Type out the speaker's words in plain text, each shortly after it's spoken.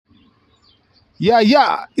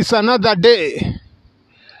Yeah, it's another day.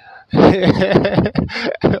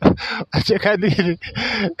 Acheka nini?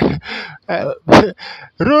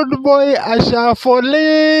 Rude boy Asha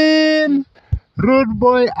Folin. Rude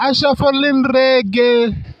boy Asha Folin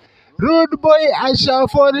reggae. Rude boy Asha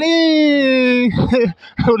Folin.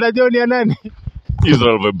 Unajua ni ya nani?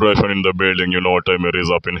 Israel Vibration in the building, you know what time it is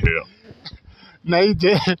up in here. Na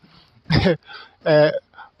ije.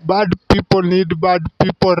 Bad people need bad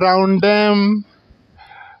people round them.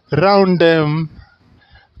 Round them.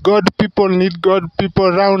 God people need God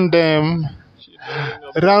people round them.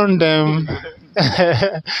 Round them.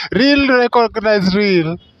 Real recognize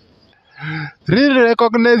real. Real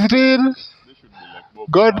recognize real.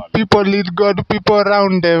 God people need God people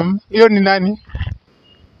around them. Hiyo ni nani?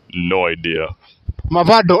 No idea.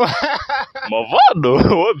 Mavado. Mavado?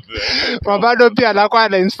 What the? Mavado pia anakuwa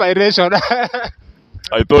na inspiration.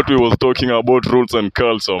 I thought we was talking about roots and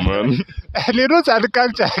culture, man. Ni roots and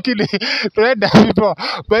culture lakini tuenda hivyo.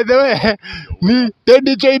 By the way, ni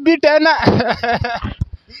DJB tena.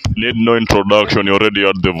 Need no introduction, you already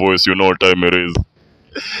had the voice, you know what time it is.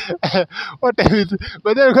 What time is it?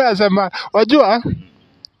 By the way, nasema wajua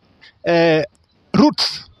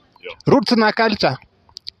roots. Yeah. Roots na culture.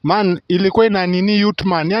 Man, ilikuwa ina nini youth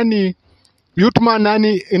man. Yani youth man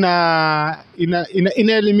yani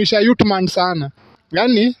inaelimisha youth man sana.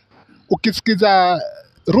 Yani ukisikiza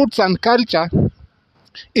roots and culture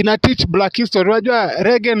ina teach black history. Unajua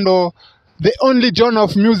reggae ndo the only genre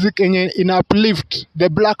of music yenye ina uplift the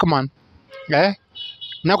black man.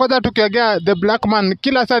 Na kwanza tukiongea the black man,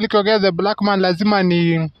 kila saa nikiongea the black man lazima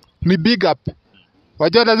ni big up.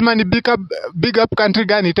 Wajua lazima ni big up country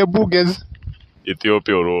gani? Tebuges.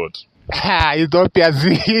 Ethiopia or what? Ethiopia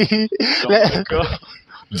zi.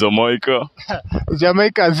 Jamaica.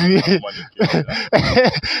 Jamaica zi.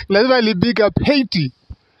 Lazima ni big up Haiti.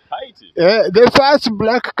 Haiti? The first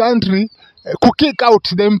black country to kick out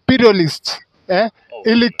the imperialists.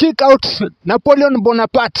 Ili kick out Napoleon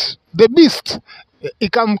Bonaparte, the beast.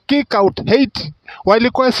 Ikam kick out Haiti.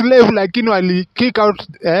 Walikuwa slave lakini wali kick out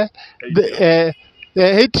the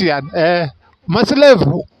Haitian. Maslave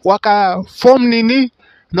waka form nini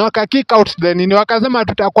na waka kick out the nini, wakasema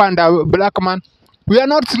tutakuwa nda black man. We are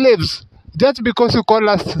not slaves. Just because you call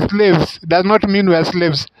us slaves does not mean we are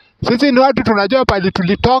slaves. Sisi ni watu tunajua pali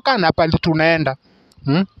tulitoka na pali tunaenda.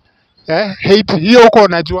 Haiti hiyo huko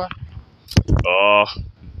unajua?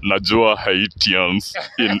 Najua Haitians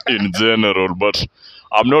in general, but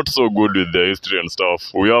I'm not so good with the history and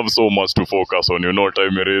stuff. We have so much to focus on, you know what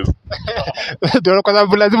time it is. Ndio kwa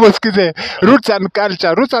sababu lazima usikize roots and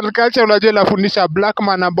culture. Roots and culture unajua inafundisha black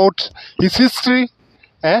man about his history.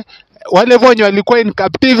 Wale wenye walikuwa in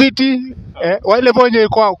captivity, wale wenye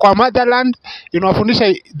kwa motherland,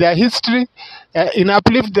 inafundisha their history, ina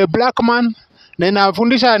uplift the black man, na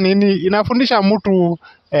inafundisha nini? Inafundisha mtu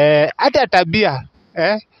hata tabia.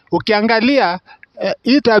 Ukiangalia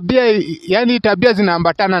hii tabia, yani tabia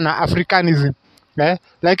zinaambatana na Africanism.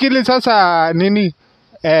 Lakini sasa nini?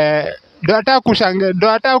 Ndio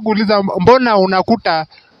hata kuuliza mbona unakuta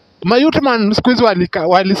mayouthman siku hizi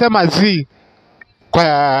walisema zi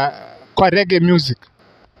kwa reggae music.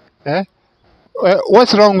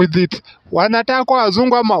 What's wrong with it? Wanataka kwa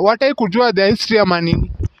wazungu ama wataki kujua the history ama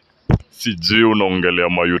nini? Sijui unaongelea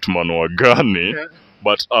mayouthman wa gani,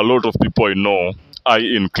 but a lot of people I know,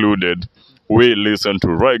 I included, we listen to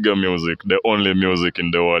reggae music, the only music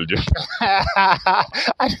in the world.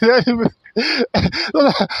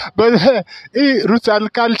 But hii roots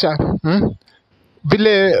and culture,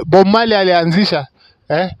 vile Bob Marley alianzisha,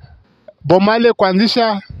 Bob Marley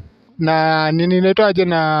kuanzisha na nini inaitwaje,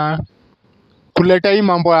 na kuleta hii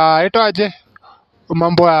mambo ya inaitwaje,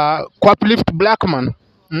 mambo ya uplift black man.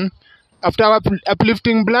 After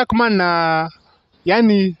uplifting black man, na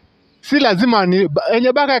yani si lazima ni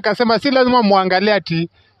enye baka akasema si lazima muangalie ati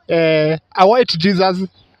a white Jesus,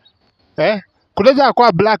 kuleza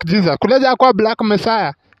kwa black Jesus, kuleza kwa black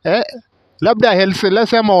Messiah, labda Haile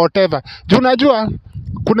Selassie ama whatever. Juu unajua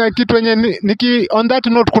kuna kitu yenye on that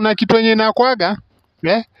note, kuna kitu yenye inakuaga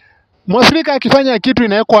Mwafrika akifanya kitu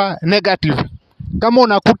inaekwa negative. Kama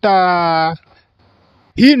unakuta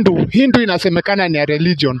Hindu inasemekana ni a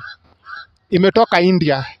religion, imetoka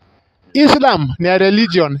India. Islam ni a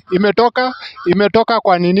religion, imetoka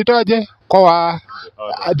kwa nini toje, kwa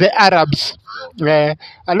the Arabs.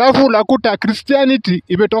 Alafu unakuta Christianity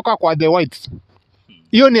imetoka kwa the whites.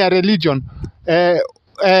 Hiyo ni a religion.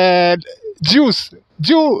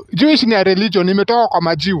 Jewish ni a religion, imetoka kwa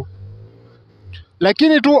Majiu.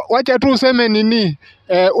 Lakini tu wacha tu useme nini,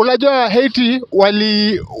 unajua Haiti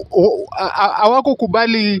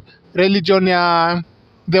hawakukubali religion ya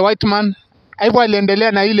the white man. hivyo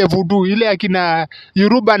aliendelea na ile voodoo ile akina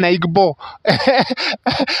Yoruba na Igbo.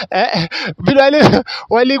 Vile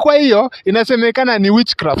walikuwa hiyo inasemekana ni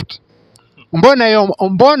witchcraft.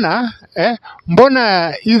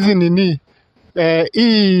 Mbona hizi nini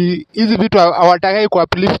hizi vitu hawatakai ku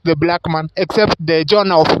uplift the black man except the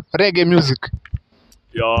genre of reggae music?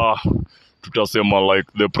 Yeah, tutasema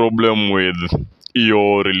like the problem with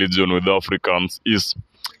your religion with Africans is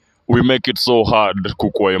we make it so hard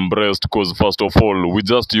kukua embraced because first of all we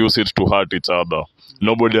just use it to hurt each other.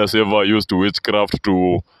 Nobody has ever used witchcraft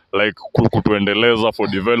to like kutuendeleza for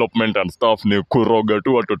development and stuff. Ni kuroga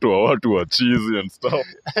tu watoto wa watu wa cheesy and stuff.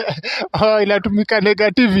 Inatumika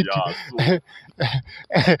negativity.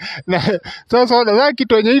 Yeah, so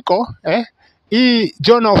kitu yenye iko hii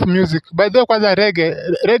genre of music. By the way, kwanza reggae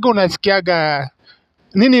unasikiaga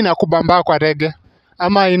nini inakubamba kwa reggae?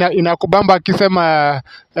 Ama inakubamba akisema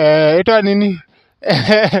itoa nini?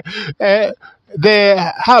 The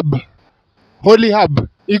hub, holy hub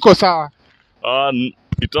iko sawa?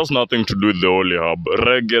 It has nothing to do with the holy hub.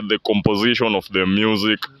 Reggae, the composition of the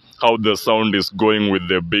music, how the sound is going with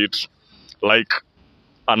the beat, like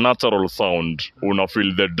a natural sound. Una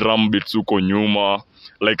feel the drum beats uko nyuma,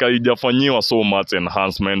 like haijafanyiwa so much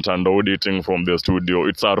enhancement and auditing from the studio.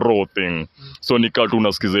 It's a raw thing. So nikatu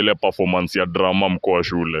unasikiza ile performance ya drama mkoa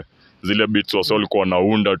shule, zile beats wase walikuwa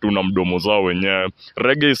naunda tu na mdomo zao wenyewe.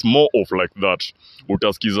 Reggae is more of like that.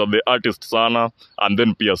 Utasikiza the artist sana and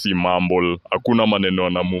then pia si mumble, hakuna maneno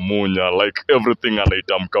anamumunya, like everything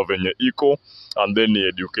anaitamka venye iko and then ni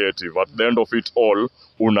educative. At the end of it all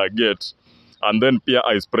una get, and then pia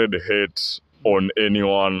I spread hate on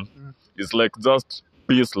anyone. It's like just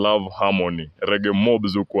peace, love, harmony. Reggae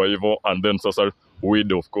mobs kwa hivyo, and then sasa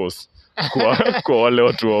weed of course kwa wale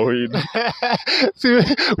watu wa weed. Si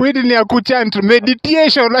weed ni ya kuchant,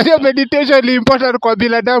 meditation. Unajua meditation ni important kwa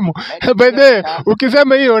binadamu. By the way,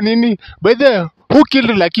 ukisema hiyo nini? By the way, who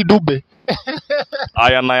killed Lucky Dube?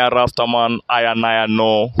 Ayanaya Rastaman, Ayanaya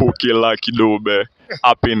no, who killed Lucky Dube?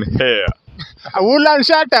 Up in here. Ulan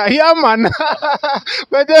Shata, yeah man.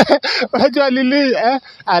 But unajua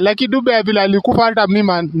Lucky Dube bila alikufa hata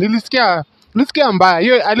mimi nilisikia mbaya.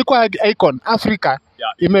 Hiyo alikuwa icon Africa.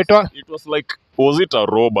 Yeah, Imetoa. It was like, was it a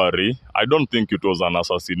robbery? I don't think it was an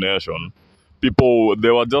assassination. People, they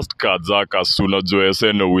were just kazakas, unajua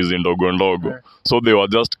SN wizi ndogo ndogo. Yeah. So they were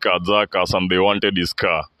just kazakas and they wanted his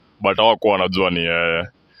car. But hawakuwa wanajua ni yeye.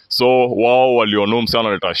 So wao walionum sana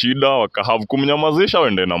leta shida, wakahave kumnyamazisha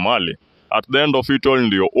wende na mali. At the end of it all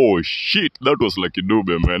ndio, oh shit, that was Lucky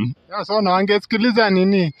Dube, man. Yeah, so na wangesikiliza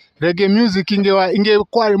nini? Reggae music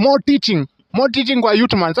ingekuwa more teaching kwa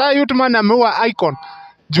youth man. Sasa youth man ameua icon.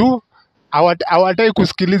 Juu hawatai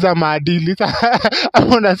kusikiliza maadili.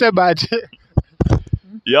 Hapo unasema aje?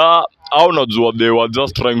 Yeah, au najua they were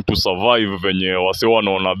just trying to survive venye wase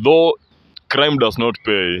wanaona, though crime does not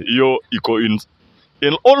pay. Hiyo iko in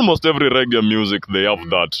almost every reggae music they have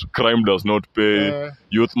that. Crime does not pay.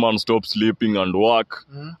 Youth man stop sleeping and work.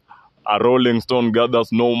 A Rolling Stone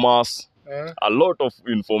gathers no mass. A lot of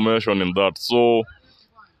information in that. So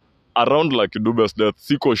around Lucky Dube's death,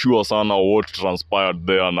 siko sure sana what transpired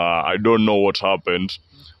there, and I don't know what happened.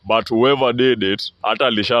 But whoever did it, hata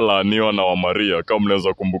alishalaaniwa na Wamaria, kama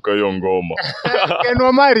mnaweza kumbuka hiyo ngoma. Ken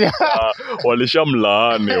Wamaria.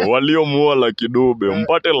 Walishamlaani, waliomuua Lucky Dube,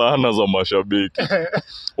 mpate laana za mashabiki.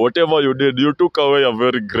 Whatever you did, you took away a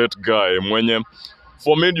very great guy. Mwenye,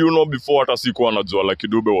 for me, you know, before hata sikuwa najua Lucky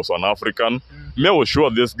Dube was an African. Me was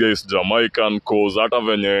sure this guy is Jamaican, cause hata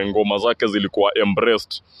venye ngoma zake zilikuwa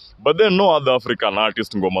embraced. But then no other African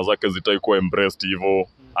artist ngoma zake zitaikuwa embraced hivyo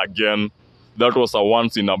again. That was a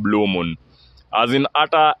once in a blue moon. As in,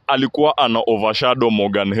 hata alikuwa ana overshadow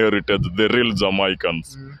Morgan Heritage, the real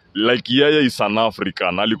Jamaicans. Like yeye is an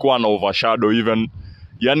African. Alikuwa ana overshadow even,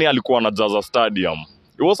 yani alikuwa anajaza stadium.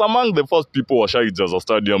 He was among the first people washaijaza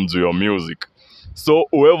stadium juu ya music. So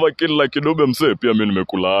whoever killed Lucky Dube mse, pia mimi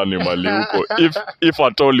nimekulaani mali huko. If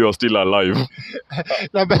at all you're still alive.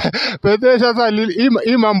 But sasa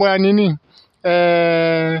hii mambo ya nini?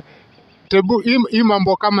 Hii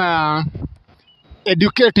mambo kama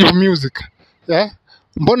educative music.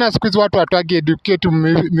 Mbona siku hizi watu watagi educative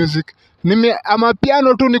music? Ama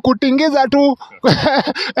piano tu ni kutingiza tu.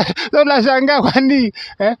 So nashangaa kwani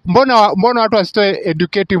mbona watu wasitoe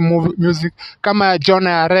educative music kama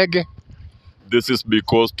genre ya reggae? This is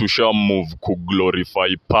because tusha move ku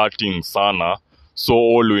glorify partying sana. So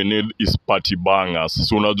all we need is party bangers.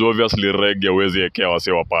 So unajua obviously reggae wezi ekea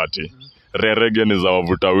wase wa party. Reggae ni za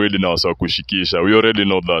wavuta wedi na wase wa kushikisha. We already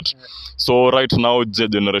know that. So right now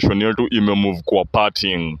generation yetu imemove kwa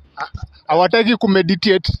partying. Hawataki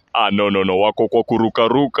kumeditate. No. Wako kwa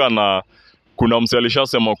kuruka na kuna mse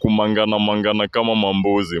alishasema mangana kama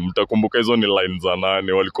mambuzi. Mtakumbuka hizo ni line za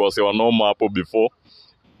nani walikuwa wasewa noma hapo before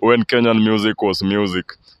when Kenyan music was music.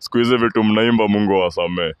 Siku hizi vitu mnaimba Mungu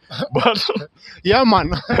awasamee. But yeah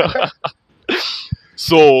man.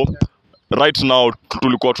 So right now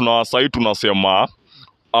tulikuwa tunawasai tunasema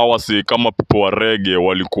awasi kama people wa reggae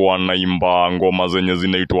walikuwa wanaimba ngoma zenye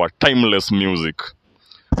zinaitwa timeless music.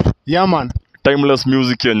 Yeah man. Timeless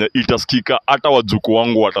music yenye itasikika hata wajuku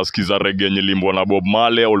wangu watasikiza reggae yenye limbo na Bob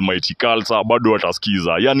Marley, Almighty Culture bado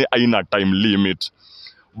watasikiza. Yani haina time limit.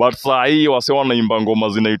 But saa hii wase wanaimba ngoma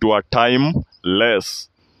zinaitwa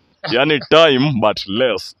timeless. Yani time but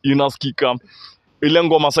less. Inasikika ile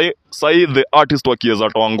ngoma sahi the artist wakiweza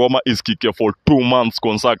toa ngoma isikike for 2 months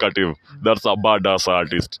consecutive. That's a badass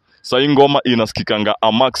artist. Sahi ngoma inasikikanga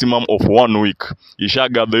a maximum of 1 week.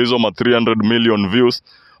 Ishagather hizo ma 300 million views.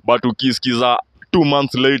 But ukisikiza 2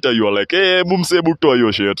 months later you are like, hey, bumsebu toa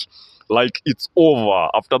hiyo shit. Like it's over.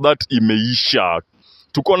 After that imeisha.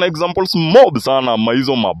 Tuko na examples mob sana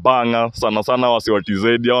maizo mabanga. Sana wasi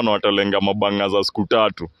watizedi hao na watalenga mabanga za siku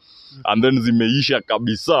 3. And then zimeisha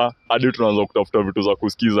kabisa hadi tunaanza kutafuta vitu za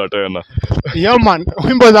kusikiza tena. Yeah man,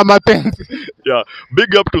 wimbo za mapenzi. Yeah,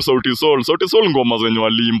 big up to Sauti Sol. Sauti Sol ngoma zenye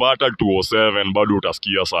walimba hata 207 bado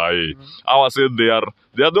utasikia saa hii. Hawa said they are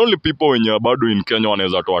the only people wenye bado in Kenya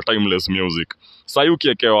wanaweza toa timeless music. Saa hii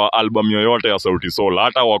ukiekewa album yoyote ya Sauti Sol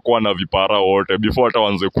hata wakuwa na vipara wote before hata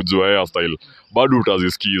wanze kujua hairstyle bado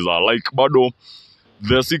utazisikiza. Like bado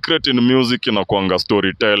the secret in music inakuanga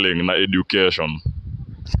storytelling na education.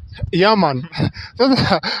 Yeah man.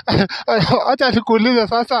 Sasa acha nikuulize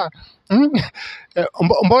sasa.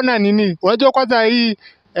 Mbona nini? Unajua kwanza hii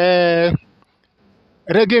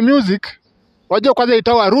reggae music wajua kwanza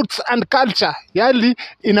itawa roots and culture. Yaani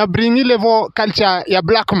ina bring ile culture ya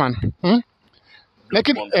black man.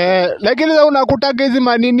 Lakini unakutaga hizi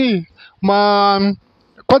manini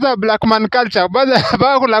kwanza black man culture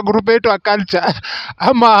baada kuna group yetu wa culture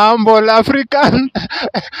ama humble African.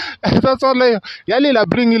 Sasa leo yali la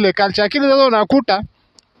bring ile culture, lakini sasa unakuta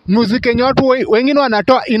muziki yenye watu wengine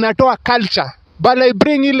wanatoa inatoa culture, bala I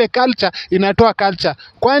bring ile culture inatoa culture.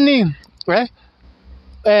 Kwani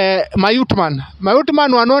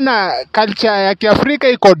mayutman wanaona culture ya Kiafrika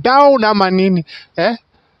iko down ama nini?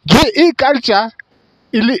 Hii culture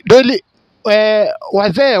ili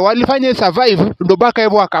wazee walifanya survive ndo baka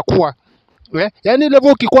hivyo akakua. Yaani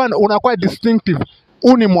level ukikuwa unakuwa distinctive,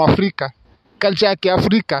 ni Mwafrika, culture ya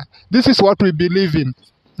Kiafrika, this is what we believe in.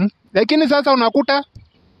 Lakini sasa unakuta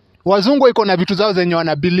wazungu iko na vitu zao zenye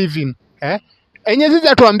wana believe in. Enye sisi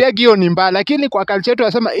atuambia hiyo ni mbaya, lakini kwa culture yetu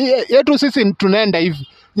wasema yetu sisi tunaenda hivi,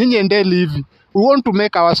 nyinyi endeli hivi. We want to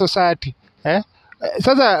make our society.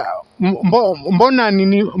 Sasa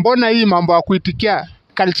mbona hii mambo ya kuitikia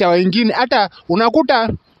culture wengine, hata unakuta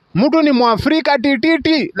mtu ni Mwafrika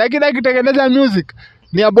tititi lakini akitengeneza music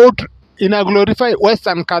ni about ina glorify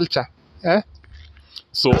western culture.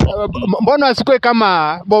 So mbona wasikwe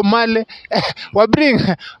kama Bob Marley wa bring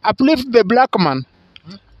uplift the black man?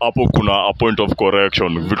 Hapo kuna a point of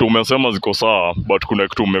correction. Vitu umesema ziko sawa but kuna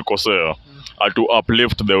kitu umekosea. To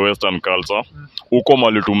uplift the western culture. Uko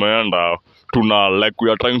mali tumeenda tuna like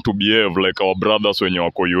we are trying to behave like our brothers wenye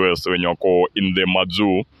wako US, wenye wako in the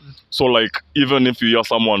majuu. So like even if you hear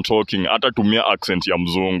someone talking hata tumia accent ya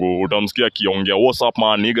mzungu utamsikia kiongea what's up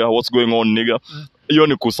man nigga, what's going on nigga. Hiyo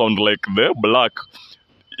ni kusound like the black,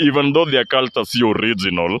 even though their culture si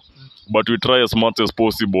original, but we try as much as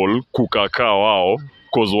possible kukaka wao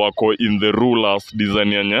cause wako in the rulers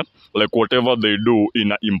design yenye like whatever they do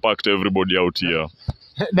ina impact everybody out here.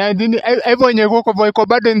 Na nini hivyo wenye wako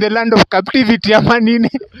bado in the land of captivity ama nini?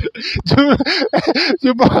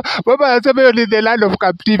 Baba anasema hiyo ni the land of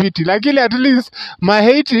captivity, lakini at least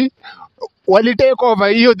Haiti wali take over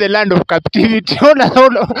hiyo the land of captivity. Ona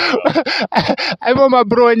hivyo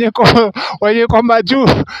mabro wenye kwa majuu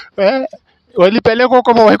walipelekwa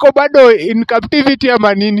kwa wako bado in captivity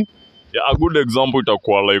ama nini? Yeah, a good example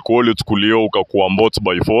itakuwa like wale chukulio ukakuwa bought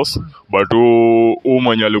by force, but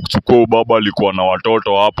mwenye alikuchukua baba alikuwa na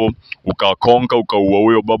watoto hapo, ukakonka ukaua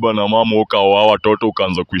huyo baba na mama, ukaoa watoto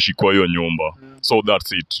ukaanza kuishi kwa hiyo nyumba. So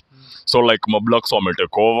that's it. So like my blacks wame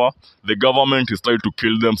take over, the government is trying to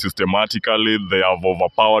kill them systematically. They have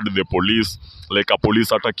overpowered the police. Like a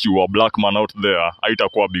police attack you a black man out there,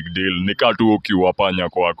 haitakuwa big deal. Nika tu ukiwa panya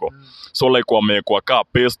kwako. So like wamekwa ka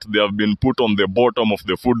pest, they have been put on the bottom of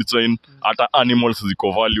the food chain. Hata animals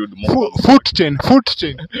ziko valued more. Food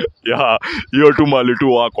chain. Yeah, hiyo tu mali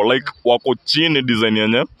tu wako. Like wako chini design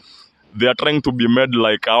yenye. They are trying to be made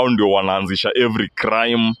like hao ndio wanaanzisha every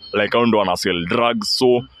crime, like hao ndio wanasell drugs.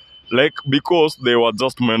 So like because they were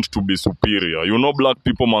just meant to be superior. You know, black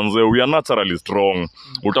people manze, we are naturally strong.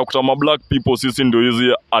 Utakuta ma black people sisi ndio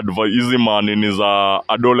hizi manini za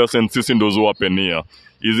adolescent, sisi ndio zuwapenia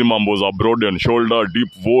hizi mambo za broad and shoulder,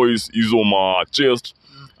 deep voice, hizo ma chest.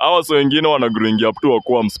 Hawa wengine wana growing up tu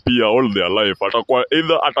wakuwa mspia all their life. Atakuwa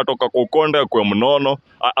either atatoka kwa konde kwa mnono,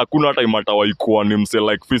 hakuna hata imatawa kuwa ni mse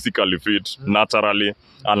like physically fit naturally,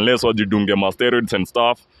 unless wajidunge ma steroids and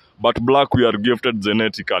stuff. But black, we are gifted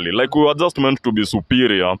genetically. Like we were just meant to be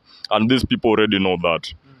superior, and these people already know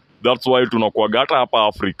that. That's why tunakuwaga hata hapa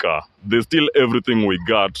Africa, they steal everything we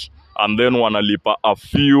got, and then wanalipa a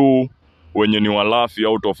few wenye ni walafi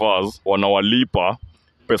out of us, wanawalipa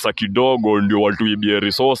pesa kidogo ndio watuibie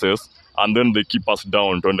resources, and then they keep us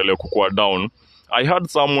down, tuendelee kukua down. I heard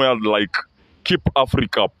somewhere like, keep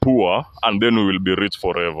Africa poor and then we will be rich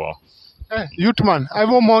forever. Youthman,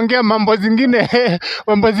 hivyo muongea mambo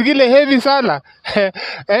zingine heavy sana.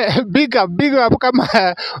 Big up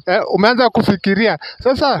kama umeanza kufikiria.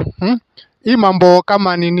 Sasa hii mambo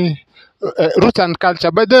kama nini, roots and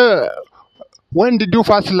culture. By the when did you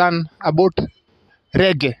first learn about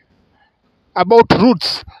reggae? About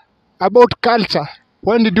roots, about culture?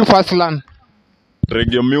 When did you first learn?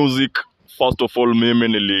 Reggae music, first of all, mimi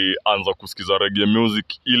nilianza kusikiza reggae music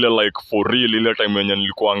ile like for real, ile time yenye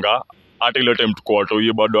nilikuanga hata ile time tuko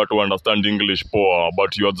watoi bado watu understand English poa,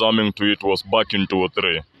 but you are jamming to it was back in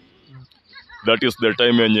 2003. That is the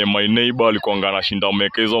time yenye my neighbor alikuanga anashinda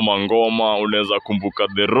meka hizo mangoma, unaweza kumbuka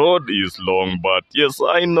the road is long but yes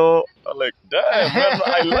I know. I'm like damn man,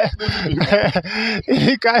 I like this.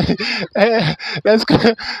 Let's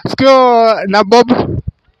go na Bob.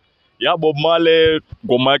 Yeah, Bob Marley,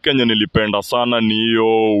 ngoma yake yenye nilipenda sana ni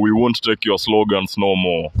hiyo we won't take your slogans no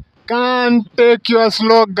more. Can't take your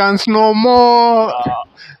slogans no more.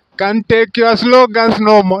 Can't take your slogans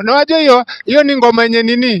no more. Na wajua hiyo ni ngoma yenye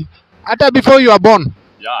nini? Hata before you are born.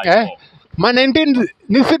 Yeah, ma 19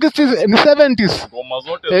 ni 60s ni 70s. Ngoma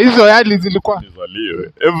zote hizo yali zilikuwa.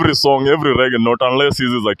 Every song, every reggae, not unless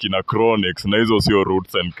hizi za kina Chronics na hizo sio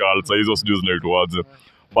roots and culture, hizo sijui zinaitwaje.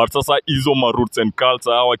 But sasa hizo ma roots and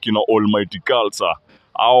culture, hawa kina Almighty Culture,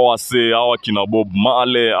 hawa kina Bob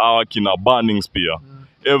Marley, hawa kina Burning Spear.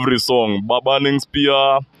 Every song, Burning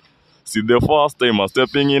Spear, see the first time I'm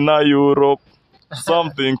stepping in a Europe,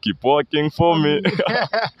 something keep working for me.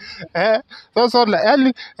 So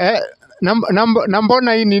yani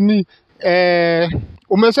nambona hii nini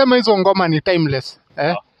umesema hizo ngoma ni timeless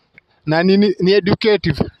na ni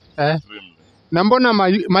educative na mbona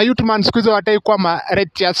ma youthman siku hizo watai kuwa ma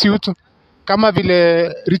righteous youth kama vile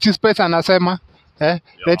Richie Spice anasema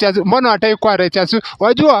righteous, mbona watai kuwa righteous youth?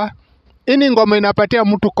 Wajua ini ngoma inapatia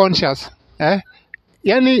mtu conscious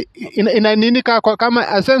yani ina nini kama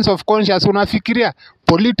a sense of conscious, unafikiria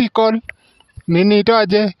political nini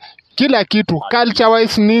itoaje kila kitu, culture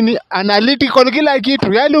wise nini, analytical kila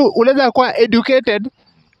kitu, yani unaweza kuwa educated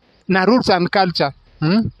na roots and culture.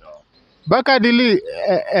 Baka dili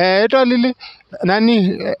lili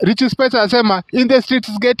nani Richie Spice asema in the streets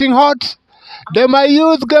is getting hot, them my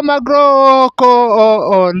youth gonna grow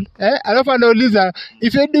on alafu anauliza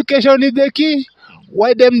if education is the key,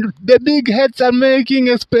 why the big heads are making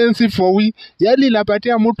expensive for we. Yani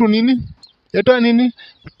lapatia mtu nini etoa nini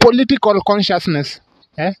political consciousness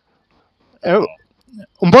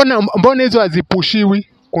mbona hizo hazipushiwi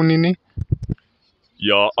kunini?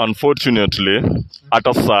 Yeah, unfortunately,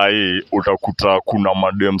 hata sahi utakuta kuna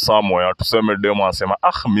madem somewhere, tuseme demo anasema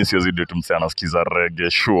mimi siwezi date mse anasikiza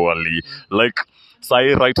reggae surely. Like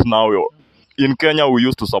sahi right now in Kenya we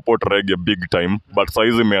used to support reggae big time, but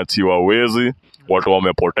saizi meachiwa wezi, watu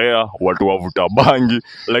wamepotea, watu wavuta bangi,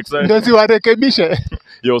 like sahi ndio si warekebishe.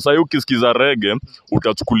 Yo, sahi ukisikiza reggae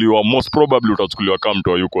utachukuliwa, most probably utachukuliwa kama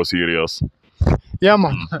mtu yuko serious. Yeah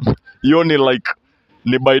man. Hiyo ni like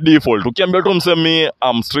ni by default. Ukiambia tu msemi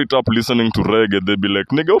I'm straight up listening to reggae, they be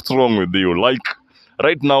like nigga what's wrong with you? Like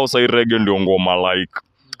right now say reggae ndio ngoma like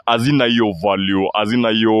azina hiyo value, azina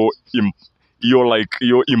hiyo like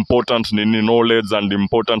hiyo important nini knowledge and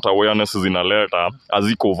important awareness zinaleta,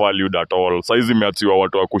 aziko valued at all. Saizi meatiwa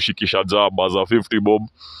watu wa kushikisha jaba za 50 bob.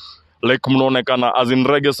 Like mnaonekana as in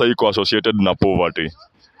reggae saiko associated na poverty.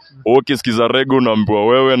 Ukisikiza reggae unaambiwa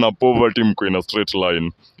wewe na poverty mko in a straight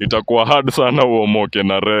line, itakuwa hard sana uomoke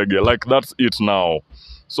na reggae. Like that's it now.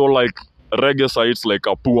 So like reggae it's like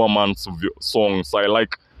a poor man's song. So I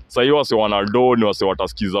like sayo wase wanadoni wase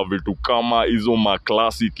watasikiza vitu kama hizo ma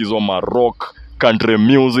classic, hizo ma rock, country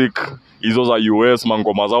music, hizo za US,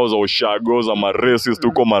 mangoma zao za ushago, za ma racist,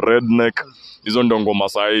 tuko ma redneck, hizo ndio ngoma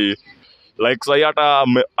sahi. Like sahi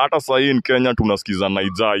hata sahi in Kenya tunasikiza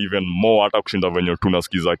Naija even more hata kushinda venye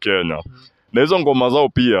tunasikiza Kenya. Na hizo ngoma zao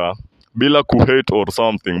pia bila kuhate or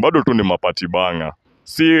something bado tu ni mapatibanga.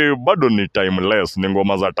 Si bado ni timeless, ni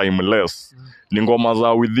ngoma za timeless. Ni ngoma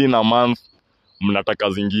za within a month mnataka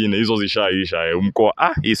zingine, hizo zishaisha mko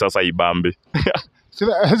hii sasa ibambe.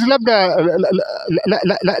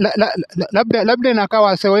 labda inakaa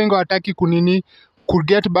wase wengi wataki kunini ku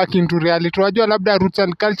get back into reality. Unajua labda roots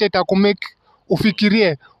and culture itakumake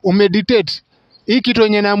ufikirie, umeditate. Hii kitu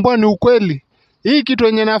yenye naambia ni ukweli. Hii kitu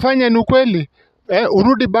yenye nafanya ni ukweli.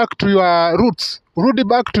 Urudi back to your roots. Urudi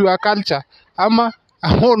back to your culture. Ama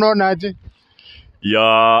unaonaje?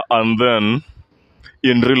 Yeah, and then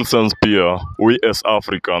in real sense pia we as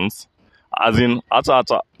Africans, as in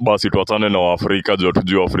hata basi tuatane na Waafrika juu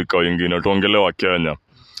tujue Afrika wengine, tuongelewa Kenya,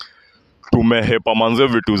 tumehepa manze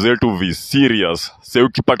vitu zetu vi serious. Sasa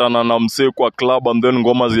ukipatana na msee kwa club and then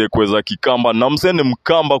ngoma ziyekweza kikamba na msee ni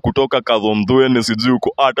mkamba kutoka Kadhondweni sijui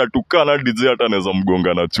uko hata tukana DJ hata anaweza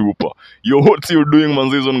mgonga na chupa. Yo, what you doing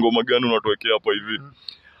manze, hizo ngoma gani unatuwekea hapa hivi?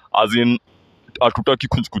 As in hatutaki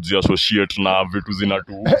kujiassociate na vitu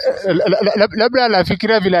zinatu. Labda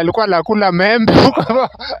anafikiria vile alikuwa anakula membe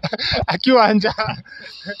akiwa njaa.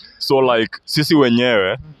 So like sisi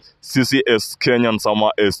wenyewe, sisi as Kenyans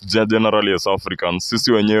ama as generally as Africans,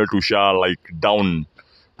 sisi wenyewe tusha like down,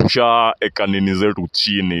 tusha ekanini zetu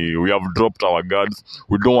chini. We have dropped our guards.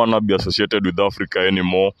 We don't want to be associated with Africa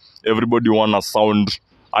anymore. Everybody wanna sound,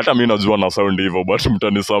 hata mimi najua na sound hivyo but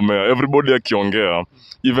mtanisamea. Everybody akiongea,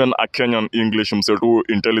 even a Kenyan English msetu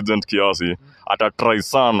intelligent kiasi, atatry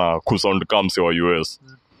sana kusound kama mse wa US.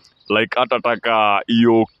 Like atataka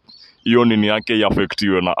hiyo nini yake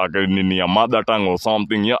yaffectiwe na nini ya mother tongue or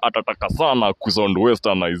something. Ya atataka sana kusound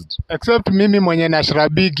westernized. Except mimi mwenye na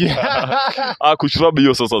shrabigi. Kushrabi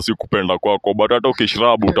hiyo sasa si kupenda kwako, but hata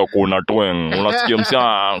ukishrabu utakuwa na twang. Unasikia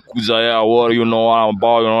msia kuja ya what you know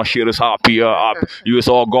about, you know shit is happy up. You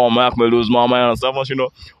saw go make me lose my mind and stuff, you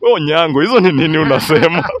know. Wewe nyango hizo ni nini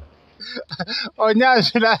unasema?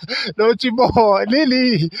 Onyasha na uchibo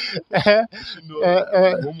lili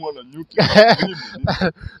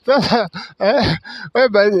sasa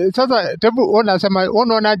sasa tebu unasema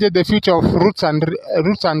unaonaje the future of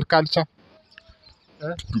roots and culture,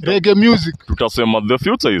 reggae music? Tutasema the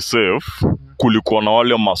future is safe. Kulikuwa na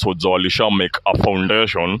wale masoja walisha make a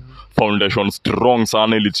foundation strong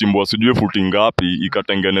sana, ilichimbwa sijui futi ngapi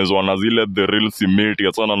ikatengenezwa na zile the real cement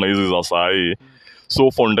ya sana na hizi za sahi.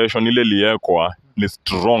 So foundation ile liekwa ni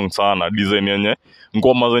strong sana, design yenye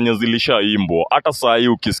ngoma zenye zilishaimbwa. Hata saa hii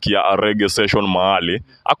ukisikia a reggae session mahali,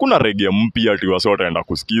 hakuna reggae mpya ati wasi wataenda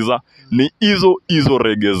kusikiza, ni hizo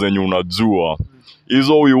reggae zenye unajua.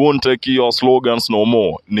 Hizo we won't take your slogans no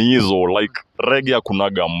more. Ni hizo like reggae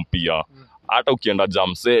hakunaga mpya. Hata ukienda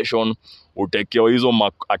jam session utekewa hizo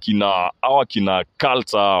akina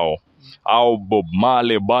culture au Bob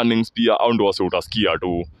Marley, Burnings pia au ndo wasi utasikia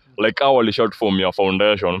tu. Like hao walishout form ya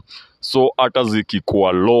foundation. So hata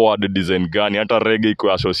zikikuwa lowered design gani, hata reggae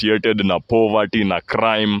iko associated na poverty na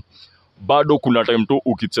crime, bado kuna time tu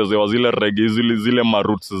ukichezewa zile reggae zile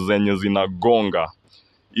maroots zenye zinagonga.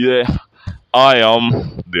 Yeah, I am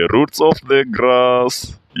the roots of the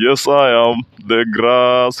grass. Yes, I am the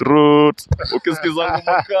grassroots. Ukisikiza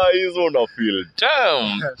ngoma hizo una feel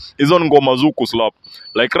damn. Hizo ngoma zuku slap.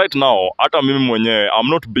 Like right now, hata mimi mwenyewe I'm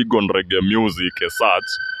not big on reggae music as such,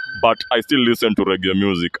 but I still listen to reggae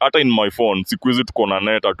music. Hata in my phone, siku hizi tuko na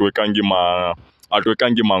net,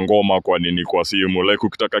 atuwekangi mangoma kwa nini kwa simu. Like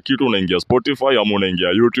ukitaka kitu unaingia Spotify ama unaingia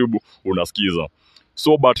YouTube unasikiza.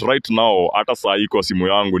 So but right now, hata saa hii kwa simu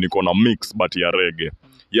yangu niko na mix but ya reggae.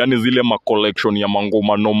 Yani zile collection ya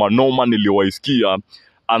mangoma noma niliwaisikia,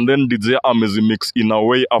 and then DJ amezimix in a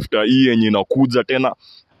way after hii yenye inakuja tena.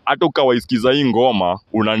 Hata ukawaisikiza hii ngoma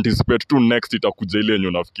una anticipate tu next itakuja ile yenye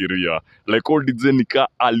unafikiria. Like all DJ nika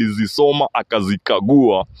alizisoma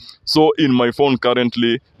akazikagua. So in my phone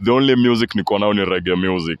currently the only music niko nayo ni reggae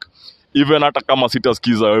music. Even hata kama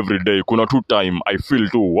sitasikiza every day, kuna tu time I feel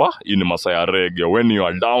tu in masaya reggae. When you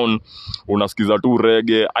are down unasikiza tu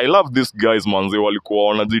reggae. I love these guys manze, walikuwa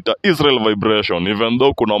wanajiita Israel Vibration, even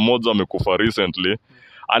though kuna mmoja amekufa recently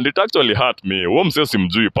and it actually hurt me. Huyo msee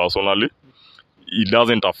simjui personally, it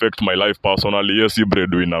doesn't affect my life personally. Yes, he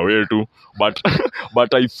breadwinner way too,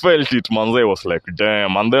 but I felt it manze. I was like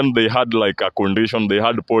damn. And then they had like a condition, they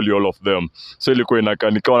had polio, all of them. So ilikuwa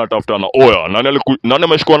inakanika wanatafutana, oya nani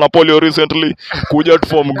ameshikwa na polio recently, kuja to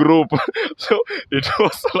form group. So it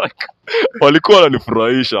was like walikuwa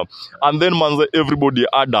wananifurahisha. And then manze everybody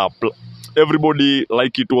had everybody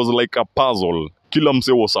like it was like a puzzle. Kila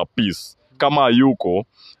mse was a piece. Kama yuko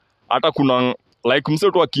hata kuna like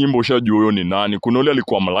mse tu akiimba ushajua huyo ni nani. Kuna yule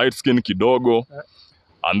alikuwa light skin kidogo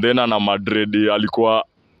and then ana madred, alikuwa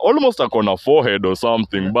almost akona forehead or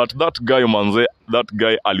something, but that guy manze, that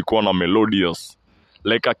guy alikuwa na melodious,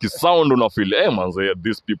 like akisound una feel manze,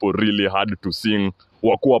 these people really had to sing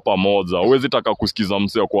wakuwa pamoja. Huwezi taka kusikiza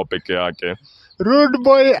mse akuwa peke yake. Rude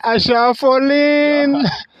boy ashafolin.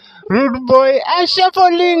 Rude boy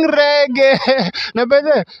ashafolin reggae. Na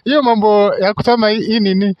bede hiyo mambo ya kusema hii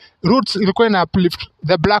nini, Roots ilikuwa ina uplift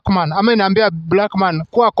the black man, ama inaambia black man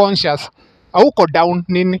kuwa conscious, hauko down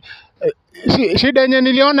nini. Shida yenye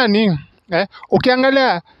niliona ni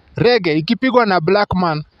ukiangalia reggae ikipigwa na black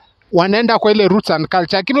man wanaenda kwa ile roots and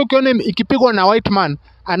culture, lakini ukiona ikipigwa na white man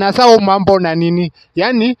anasahau mambo na nini.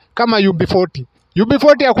 Yani kama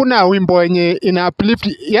UB40 hakuna wimbo yenye ina uplift,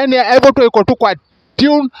 yani hivyo tu iko tu kwa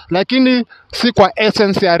tune lakini si kwa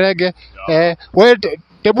essence ya reggae. Wewe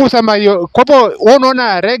tebu sema hiyo kwa hapo,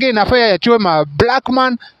 unaona reggae inafaa yachiwe ma black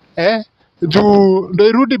man juu ndio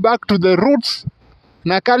irudi back to the roots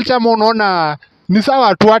na culture. Unaona ni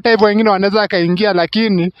sawa tu, hata hivyo wengine wanaweza kaingia,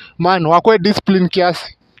 lakini man wakwe discipline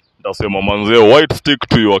kiasi. Nasema manze, white stick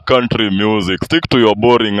to your country music, stick to your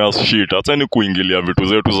boring ass shit. Atani kuingilia vitu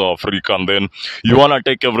zetu za Afrika, and then you wanna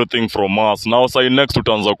take everything from us. Now say next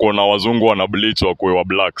utaanza kuona wazungu wana bleach wakwe wa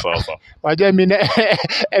black sasa. Wajua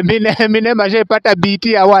Eminem ashapata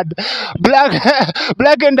BET award.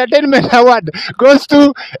 Black Entertainment Award goes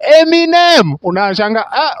to Eminem. Unashanga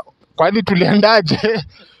kwani tuliendaje?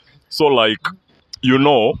 So like, you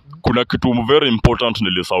know, kuna kitu very important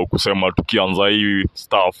nilisahau kusema tukianza hii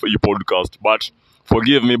stuff, hii podcast, but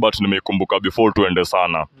forgive me, but nimekumbuka before tuende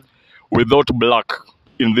sana. Without black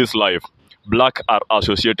in this life, black are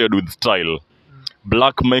associated with style.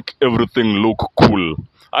 Black make everything look cool.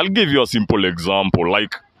 I'll give you a simple example.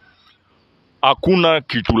 Like, hakuna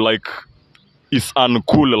kitu like is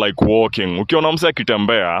uncool like walking. Ukiona mse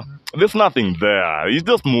akitembea, there's nothing there. He's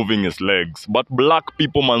just moving his legs. But black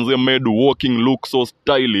people manze made walking look so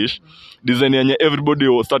stylish. Design yenye everybody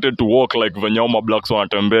started to walk like venye blacks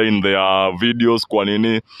wanatembea in their videos kwa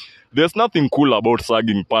nini. There's nothing cool about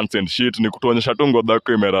sagging pants and shit. Ni kutuonyesha tu ngozi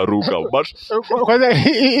yako imeraruka. But kwanza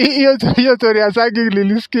hiyo story ya sagging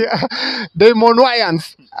nilisikia Damon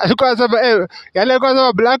Wayans alikuwa sema yale kwa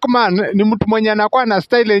sababu black man ni mtu mwenye anakuwa na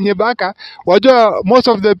style yenye baka. Wajua most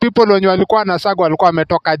of the people wenye walikuwa na saga walikuwa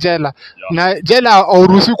wametoka jela. Na jela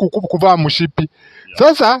hauruhusi kuvaa mshipi.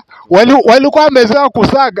 Sasa walikuwa wamezoea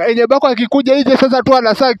kusaga yenye bako akikuja nje sasa tu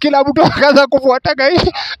anasaga, kila mtu akaanza kufuataka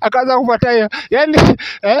hii akaanza kufuata hiyo.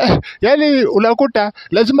 Yani unakuta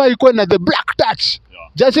lazima ikuwe na the black touch.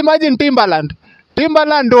 Just imagine Timbaland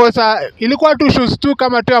ndio ilikuwa tu shoes tu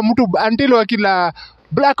kama tu ya mtu until wakila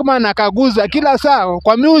black man akaguza kila saa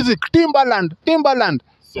kwa music Timbaland.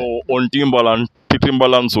 So on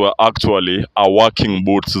Timbalands were actually a working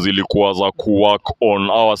boots, zilikuwa za kuwork on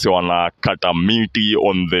wase wanakata miti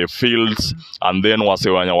on the fields, and then wase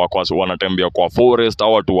wanatembea kwa forest,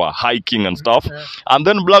 au watu wa hiking and stuff, and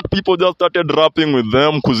then black people just started rapping with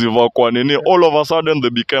them kuziva kwa nini. All of a sudden they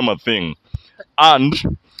became a thing. And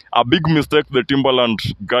a big mistake the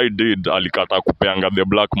Timbaland guy did, alikata kupeanga the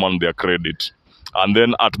black man their credit. And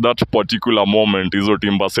then at that particular moment hizo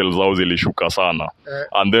timber sales zao zilishuka sana.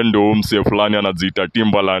 And then ndo mse fulani anajiita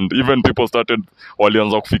Timbaland. Even people started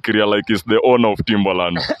walianza kufikiria like it's the owner of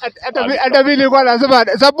Timbaland. Hata vile kwa nasema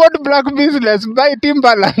support black business by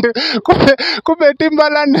Timbaland. Kumbe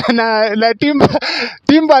Timbaland na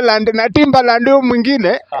Timbaland na Timbaland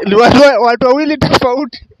mwingine watu wawili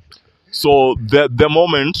tofauti. So the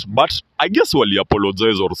moment, but I guess wali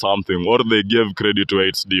apologize or something, or they gave credit where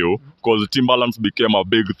it's due, because Timbaland became a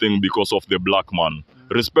big thing because of the black man.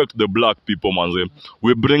 Respect the black people, manze.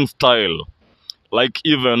 We bring style. Like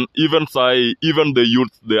even the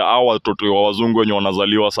youth, the hour watoto wa wazungu wenye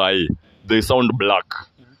wanazaliwa sahi, they sound black.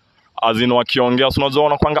 As in wakiongea, unajua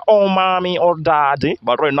wanakuanga oh mommy or daddy,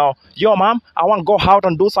 but right now, yo mom, I want to go out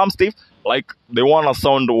and do some stuff. Like they wanna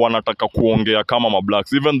sound wanataka kuongea kama ma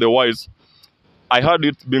blacks. Even the whites, I heard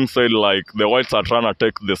it being said like the whites are trying to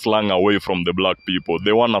take the slang away from the black people.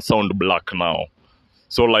 They wanna sound black now.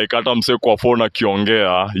 So like hata mse kwa phone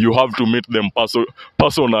akiongea, you have to meet them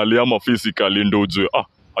personally ama physically ndo ujue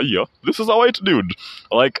aya, this is a white dude.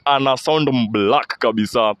 Like ana sound black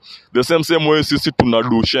kabisa. The same way sisi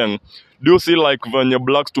tunadusheng. Do you see like venye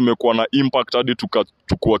blacks tumekuwa na impact hadi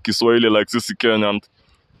tukachukua Kiswahili like sisi Kenyans?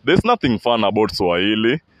 There's nothing fun about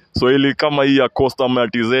Swahili kama hii ya Costa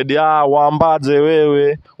TZ, waambaje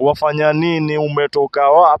wewe, wafanya nini, umetoka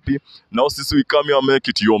wapi? Now sisi we come here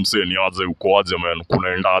make it, yo mseni aje uko aje man,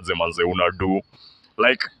 kunaendaje manze, unadu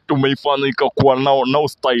like tumeifanya ikakuwa now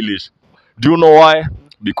stylish. Do you know why?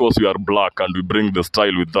 because we are black and we bring the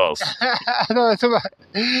style with us. Anasema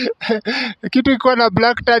kitu iko na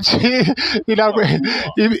black touch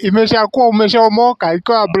imeshakuwa umeshaomoka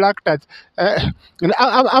iko na black touch.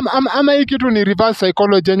 Ama hii kitu ni reverse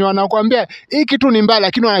psychology yenye wanakuambia hii kitu ni mbaya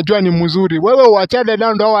lakini wanajua ni mzuri. Wewe uachane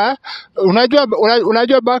nao ndo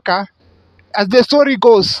unajua baka as the story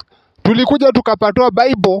goes tulikuja tukapatoa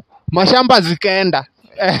Bible mashamba zikaenda.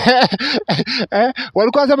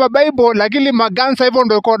 Walikuwa sema Bible lakini magansa hivyo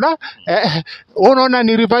ndio iko na unaona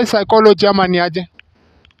ni reverse psychology ama ni aje?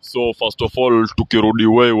 So first of all, tukirudi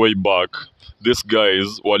way back, these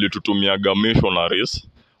guys walitutumiaga missionaries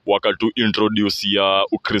wakatu introduce ya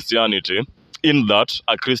Christianity, in that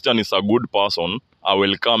a Christian is a good person, a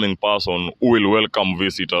welcoming person who will welcome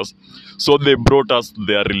visitors. So they brought us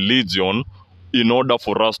their religion in order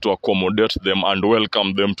for us to accommodate them and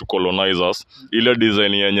welcome them to colonize us. Ile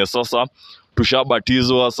design yenye sasa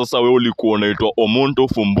tushabatizwa, sasa wewe ulikuwa unaitwa Omuntu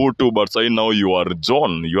Fumbutu, but say now you are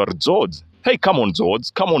John, you are George. Hey, come on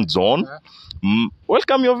George, come on John.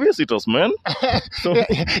 Welcome your visitors, man. So,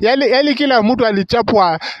 yali kila mtu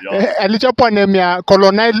alichapwa alichapwa name ya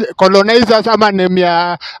colonizers ama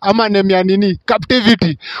name ya nini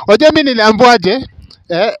captivity. Wajua mimi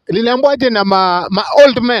niliambiwaje na ma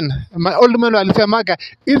old men walisemaga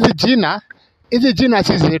hizi jina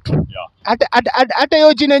si zetu. Hata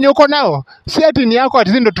hiyo jina yenye uko nao si ati ni yako,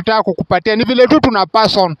 ati ndio tutaka kukupatia, ni vile tu tuna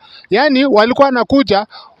person. Yani walikuwa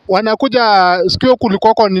wanakuja sikio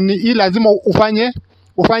kulikuwa nini hii lazima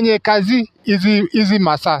ufanye kazi hizi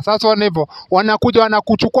masaa. Sasa wana hivyo wanakuja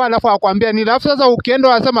wanakuchukua alafu akwambia nini, alafu sasa ukienda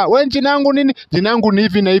wanasema wewe jina yangu nini, jina yangu ni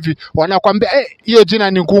hivi na hivi, wanakwambia hiyo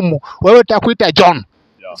jina ni ngumu, wewe utakuita John.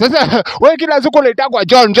 Sasa wewe kila siku unaitwa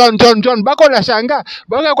John bako unashangaa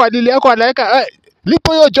baka kwa dili yako anaweka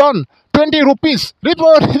lipo hiyo John 20 rupees lipo.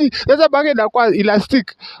 Sasa baka inakuwa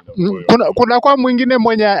elastic. Kuna kwa mwingine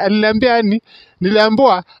mwenye aliniambia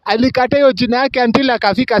niliambiwa alikata hiyo jina yake until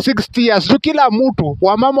akafika 60 years. Tu kila mtu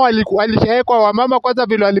wamama walishawekwa wamama kwanza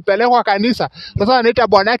vile walipelekwa kanisa. Sasa anaita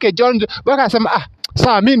bwana yake John baka asema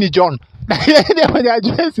sawa mimi ni John.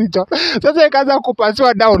 Si John. Sasa ikaanza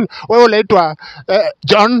kupasiwa down. Wewe unaitwa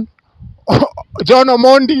John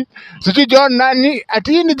Omondi, sijui John nani,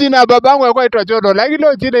 ati ni jina babangu alikuwa aitwa John, lakini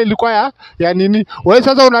ile jina ilikuwa ya nini. Wewe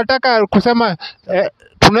sasa unataka kusema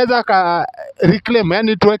tunaweza ka reclaim,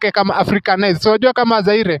 yani tuweke kama Africanize. So unajua kama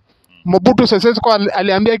Zaire Mobutu Sese Seko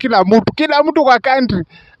aliambia kila mtu kwa country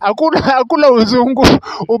hakuna uzungu,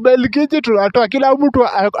 Ubelgiji tunatoa kila mtu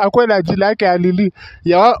akwe na jina yake alili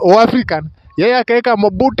ya African. Yeye akaweka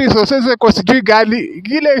Mobutu Sese Seko sijui gali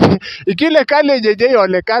kile kale jeje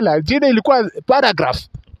yolekala jina ilikuwa paragraph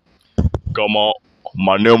kama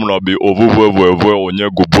maneno na bi ovuvwe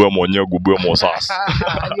onyegubwe mosas.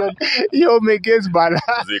 Yo megez bala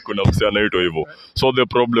Kuna kusiana hivyo. So the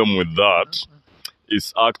problem with that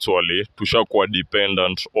is actually tushakuwa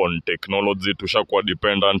dependent on technology, tushakuwa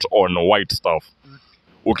dependent on white stuff.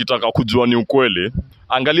 Ukitaka kujua ni ukweli,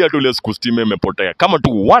 angalia tu ile siku stima imepotea. Kama tu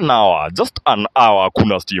 1 hour, just an hour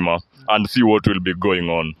kuna stima, and see what will be going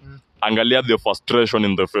on. Angalia the frustration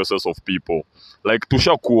in the faces of people. Like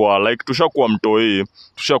tushakuwa mtoi,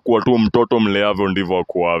 tushakuwa tu mtoto mleavyo ndivyo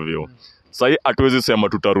akuavyo. Sai hatuwezi sema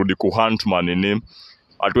tutarudi kuhunt manini,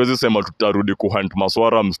 hatuwezi sema tutarudi kuhunt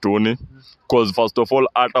maswara mstuni, cause first of all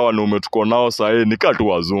hata wanaume tuko nao sai ni katu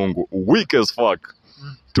wazungu weak as fuck.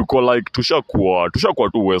 Tuko like tushakuwa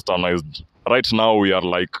tu westernized. Right now we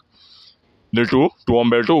are like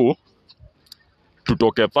tuombe tu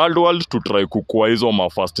tutoke third world to try kukua hizo ma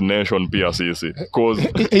first nation pia sisi,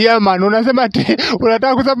 cause yeah man, unasema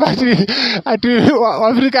unataka kusema ati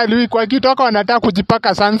Afrika ni kwa kitoka wanataka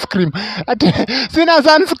kujipaka sunscreen. Ati sina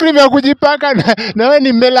sunscreen ya kujipaka na wewe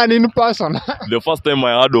ni melanin person. The first time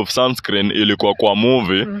I heard of sunscreen ilikuwa kwa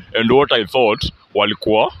movie and what I thought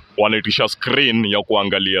walikuwa wanaitisha screen ya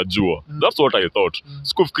kuangalia jua. That's what I thought.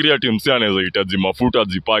 Sikufikiria ati msee anaweza hitaji mafuta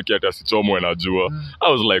jipaki hata sichomwe na jua.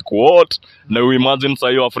 I was like what? Na we imagine sasa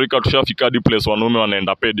hiyo Afrika tushafika hadi place wanaume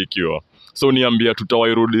wanaenda pedicure. So niambia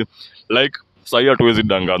tutawairudi like sasa hatuwezi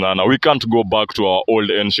danganyana. We can't go back to our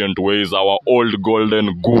old ancient ways, our old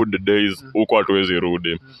golden good days. Huko hatuwezi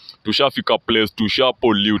rudi. Tushafika place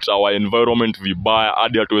pollute our environment vibaya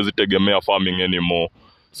hadi hatuwezi tegemea farming anymore.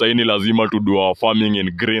 Sasa ni lazima to do our farming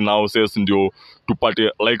in greenhouses ndio tupate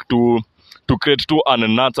like to create to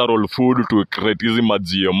unnatural food, to create hizi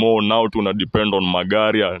GMO. Now tuna depend on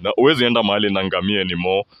magari na uwezi enda mahali na ngamia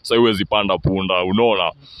anymore. Sasa uwezi panda punda,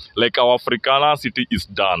 unaona, like our Africanity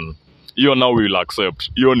is done. Hiyo now we will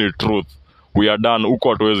accept, hiyo ni truth, we are done. Huko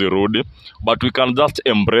hatuwezi rudi, but we can just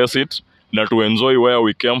embrace it na to enjoy where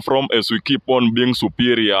we came from as we keep on being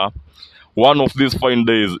superior. one of these fine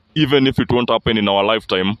days, even if it won't happen in our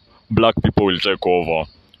lifetime, black people will take over.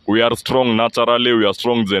 We are strong naturally, we are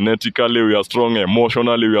strong genetically, we are strong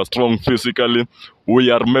emotionally, we are strong physically.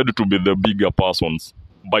 We are made to be the bigger persons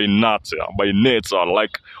by nature,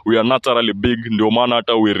 like we are naturally big, ndio maana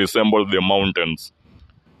hata we resemble the mountains.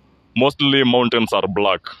 Mostly mountains are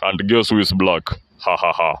black, and guess who is black? Ha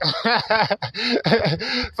ha ha.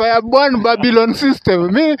 Fireborn Babylon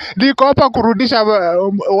system. Mi niko hapa kurudisha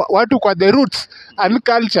watu kwa the roots and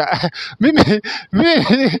culture. Mimi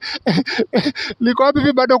niko hapa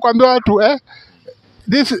hivi bado kuambia watu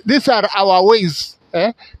these are our ways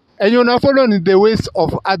and you follow the ways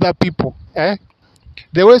of other people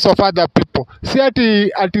the ways of other people. Si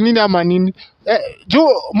ati nini ama nini. Juu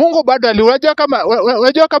Mungu bado unajua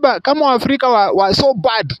kama Waafrika wa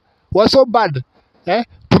so bad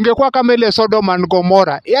tungekuwa kama ile Sodom and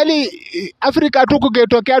Gomorrah. Yaani Afrika tu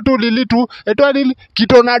kungetokea tu lili tu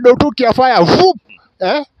kitornado tu kiafaya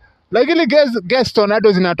lakini guess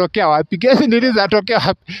tornado zinatokea wapi? Guess nili zinatokea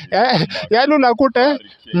wapi? Yaani unakuta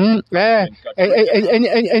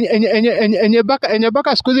enye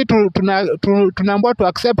baka siku hizi tunaambiwa to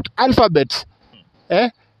accept alphabets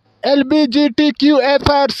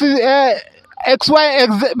LBGTQFRC XY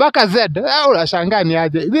baka Z. Unashangaa ni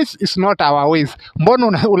aje? This is not our ways.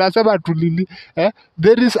 Mbona unasema tulili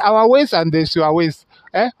there is our ways and there is your ways.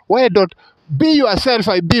 Why don't be yourself,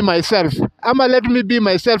 I be myself. Ama let me be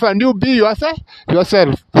myself and you be yourself.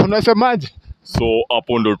 Unasemaje? So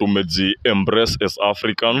hapo ndo tumeji embrace as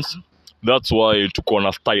Africans. That's why tuko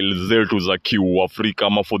na style zetu za Africa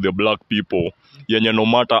ama for the black people. Yenye no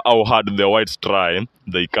matter how hard the whites try,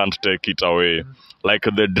 they can't take it away.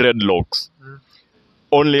 Like the dreadlocks.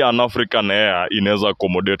 Only an African hair inaweza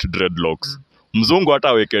accommodate dreadlocks. Mzungu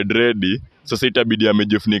hata weke dreadi, sasa itabidi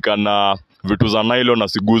amejifunika na vitu za nylon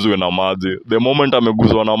asiguzwe na maji. The moment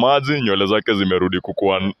ameguzwa na maji, nywele zake zimerudi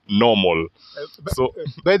kukuwa normal. So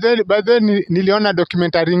by then niliona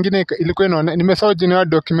documentary nyingine ilikuwa inaona, nimesahau jina ya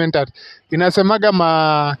documentary.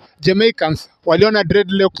 Inasemaga Jamaicans waliona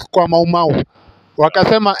dreadlocks kwa Mau.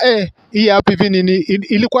 Wakasema hii hapa hivi nini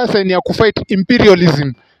ilikuwa sign ya kufight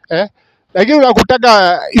imperialism. Lakini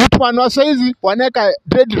unakutaka youth man wa saizi waneka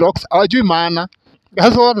dreadlocks hawajui maana.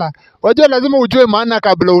 Gasola. Wajua lazima ujue maana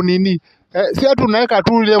kabla unini. Si atu unaweka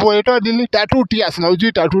tu level ito dili tattoo tears na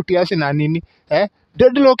ujui tattoo tears na nini.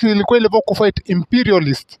 Dreadlocks ilikuwa level kufight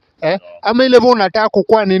imperialist. Ama level unataka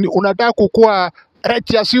kukua nini? Unataka kukua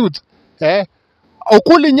righteous youth.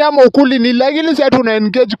 Ukuli nyama ukuli ni lakini si atu una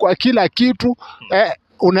engage kwa kila kitu.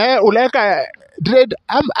 Unaweka dread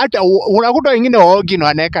hata unakuta wengine waogi na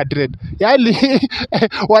wanaweka dread. Yaani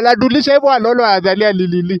waladulisha hivyo walolo adhalia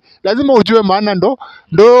lilili. Lazima ujue maana ndo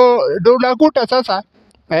unakuta sasa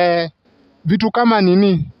vitu kama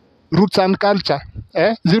nini roots and culture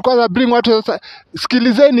zilikuwa za bring watu sasa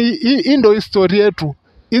sikilizeni hii ndo history yetu.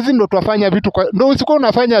 Hizi ndo tuwafanya vitu ndo usikuwa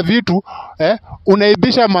unafanya vitu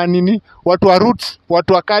unaibisha manini watu wa roots,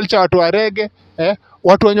 watu wa culture, watu wa reggae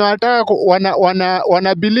watu wenye wanataka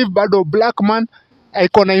wana believe bado black man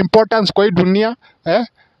iko na importance kwa hii dunia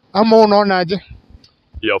ama unaonaje?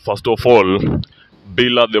 Yeah, first of all,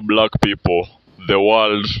 bila the black people, the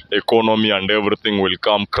world economy and everything will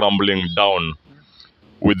come crumbling down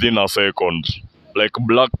within a second. Like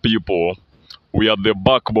black people, we are the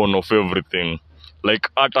backbone of everything. Like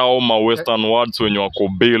hata all western worlds when you wako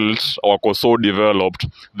built, wako so developed,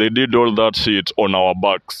 they did all that shit on our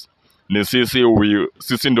backs. Ni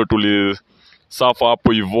sisi ndo tuli suffer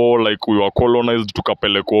hapo hivyo, like we were colonized,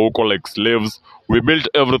 tukapelekwa huko like slaves. We built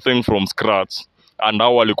everything from scratch. And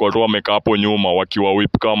hao walikuwa tu wamekaa hapo nyuma wakiwa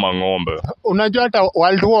whip kama ng'ombe. Unajua hata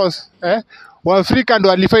world wars Waafrika ndo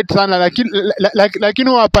walifight sana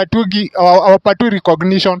lakini hawapatui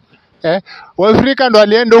recognition. Waafrika ndo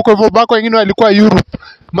walienda huko hivyo, bako wengine walikuwa Europe.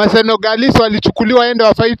 Masenegalese walichukuliwa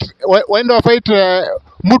waende wafight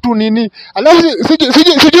mtu nini. Alafu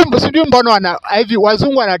sijui mbona hivi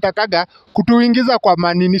wazungu wanatakaga kutuingiza kwa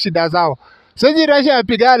manini shida zao. Sasa Russia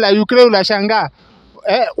yapiga la Ukraine unashangaa.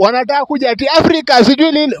 Wanataka kuja ati Afrika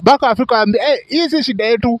sijui nini. Bako Afrika waambia hii si shida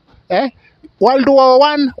yetu. World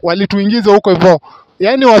War I walituingiza huko hivyo.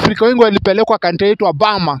 Yaani Waafrika wengi walipelekwa country yetu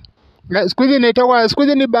Burma. Siku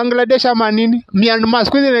hizi ni Bangladesh ama nini? Myanmar,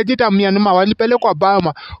 siku hizi inajiita Myanmar, walipelekwa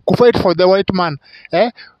Burma kufight for the white man.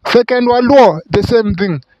 Second World War, the same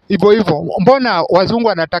thing. Hivyo. Mbona wazungu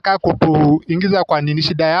wanataka kutuingiza kwa nini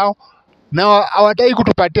shida yao? Na hawataki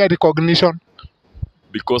kutupatia recognition.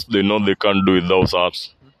 Because they know they can't do without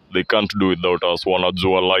us. They can't do without us.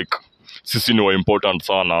 Wanajua like sisi ni wa important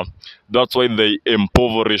sana. That's why they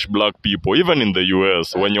impoverish black people even in the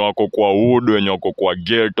US, wenye wako kwa hood, wenye wako kwa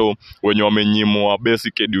ghetto, wenye wamenyimwa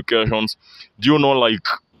basic educations. Do you know, like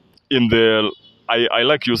in the I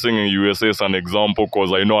like using USA as an example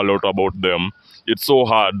because I know a lot about them. It's so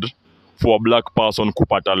hard for a black person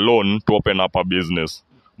kupata loan to open up a business.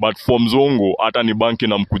 But for mzungu, hata ni banki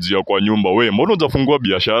na mkujia kwa nyumba, we mbona hujafungua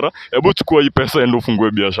biashara? Hebu chukua hii pesa ende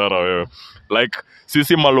ufungue biashara wewe. Like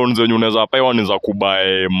sisi malon zenye unaweza pewa ni za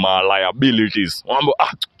kubuy ma liabilities. Wanaambia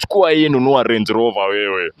chukua hii, nunua Range Rover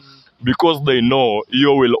wewe. Because they know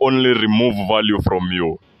you will only remove value from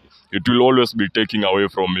you. It will always be taking away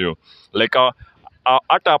from you. Like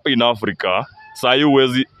hata hapa in Africa, sahi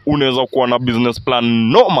unaweza kuwa na business plan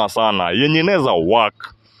noma sana yenye inaweza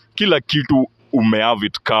work. Kila kitu have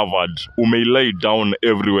it covered, lay down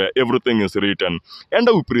everywhere, everything is written, and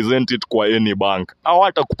we present it kwa any bank,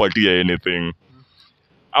 hawata kupatia anything.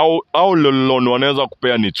 Au loan wanaweza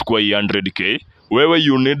kupea ni chukua 100k, wewe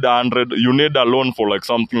you need a loan for like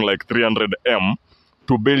something like 300M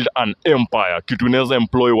to build an empire. Kitu inaweza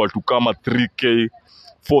employ watu kama 3k,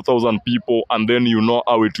 4,000 people, and then you know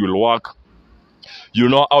how it will work. You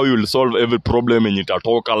know how you will solve every problem in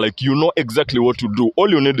itatoka. Like you know exactly what to do.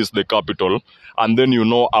 All you need is the capital, and then you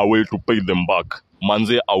know a way to pay them back.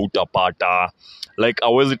 Manze autapata. Like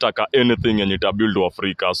awezi taka anything and ita build to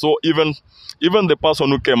Africa. So even the person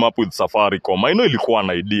who came up with Safaricom, I know ilikuwa an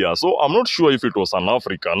idea. So I'm not sure if it was an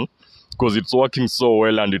African, because it's working so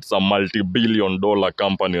well and it's a multi-billion-dollar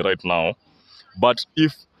company right now. But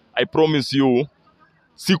if I promise you,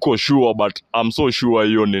 siko sure, but I'm so sure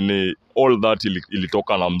hiyo nini, all that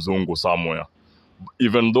ilitoka na mzungu somewhere.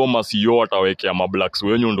 Even though masiyo atawekea mablacks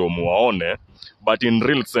wenyu ndo muwaone, but in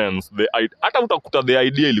real sense, hata utakuta the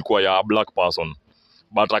idea ilikuwa ya a black person,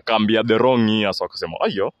 but akambia the wrong years, wakasema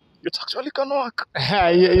ayo, it actually can work.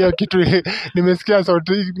 Hiyo kitu nimesikia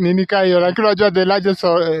sauti nini kaa hiyo, lakini unajua the largest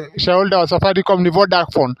shareholder wa Safaricom ni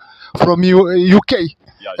Vodafone from UK.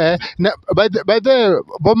 Yeah. By the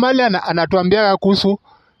Bob Marley anatuambia kuhusu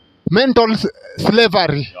mental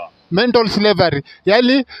slavery. Yeah. Mental slavery.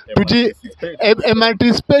 Yaani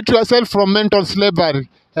emancipate yourself from mental slavery.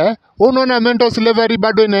 Unaona mental slavery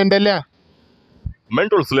bado inaendelea?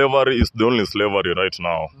 Mental slavery is the only slavery right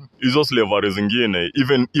now. Hizo slavery zingine,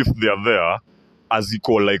 even if they are there,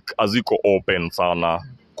 aziko open sana.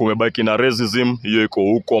 Kumebaki na racism, hiyo iko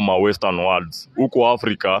huko ma western worlds. Huko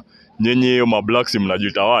Africa, nyenye hiyo ma blacks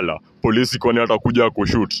mnajitawala, polisi kwani hata kuja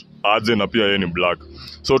kushoot aje na pia yeye ni black.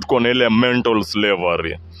 So tuko na ile mental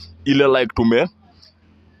slavery. Ile like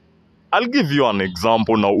I'll give you an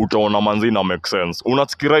example na utaona manzi na make sense.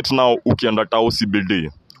 Unatiki right now ukienda tao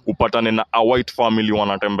CBD, upatane na a white family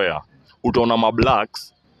wanatembea. Utaona ma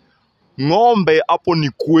blacks, ng'ombe hapo ni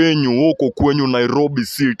huko kwenyu Nairobi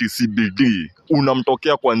City CBD.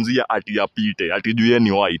 Unamtokea kwanzia ati yapite, ati juu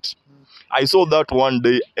ni white. I saw that one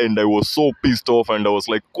day and I was so pissed off and I was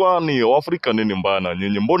like, kwani Afrika nini mbana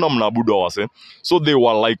nyinyi, mbona mnaabudu wase? So they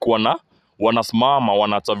were like wanasimama,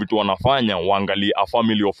 wanaacha vitu wanafanya, waangalie a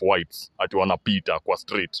family of whites ati wanapita kwa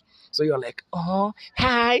street. So you're like, oh,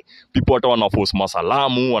 hi. People hata wanaforce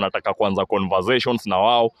masalamu, wanataka kwanza conversations na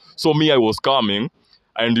wao. So me, I was coming,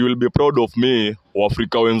 and you will be proud of me,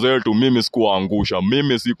 Waafrika wenzetu, mimi sikuangusha,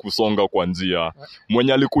 mimi sikusonga kwa njia.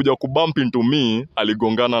 Mwenye alikuja kubump into me,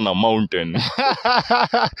 aligongana na mountain.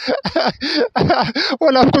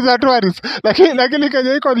 Wanafukuza tourists. Lakini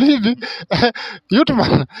Kenya iko hivi, YouTube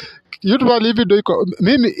hivi ndio iko.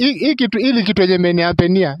 Mimi hili kitu yenye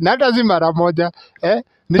imeniapenia, na hata si mara moja,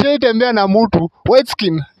 nishaitembea na mtu white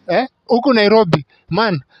skin, huku Nairobi.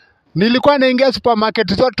 Man, nilikuwa naingia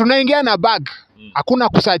supermarket zote, tunaingia na bag. Hakuna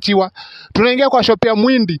kusachiwa. Tunaingia kwa shop ya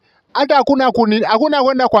Mwindi. Hata hakuna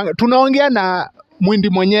kwenda kwa, tunaongea na Mwindi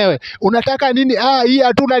mwenyewe. Unataka nini? Hii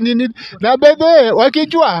hatuna nini. Na bebe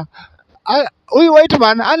wakijua huyu white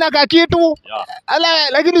man ana kakitu.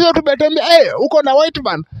 Yeah. Lakini sio tumetembea uko na white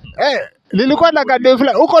man. Nilikuwa na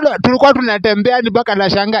kadefla huko, tulikuwa tunatembea ni baka na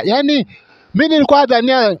shanga. Yaani mimi nilikuwa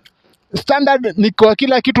dhania standard ni kwa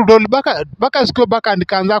kila kitu ndo baka sikio baka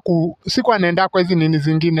nikaanza sikuwa naenda kwa hizi nini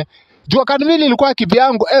zingine. Jua kanimili ilikuwa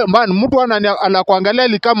kivyangu, man, mtu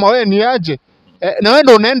anakuangalia kama wewe ni aje. Na wewe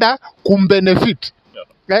ndo unaenda kumbenefit.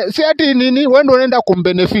 Si ati nini, wewe ndo unaenda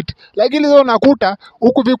kumbenefit. Lakini leo nakuta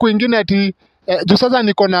huku viku vingine ati juu sasa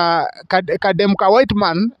niko na kadem ka white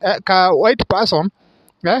man, ka white person,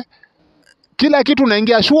 kila kitu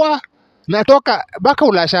naingia shua, natoka baka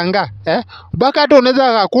unashangaa, baka hata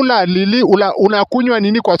unaweza kula lili unakunywa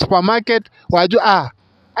nini kwa supermarket, wajua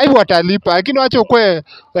hivyo watalipa, lakini wacho kwe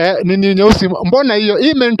nini nyeusi. Mbona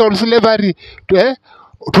hiyo mental slavery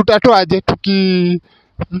tutatoaje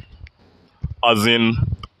as in,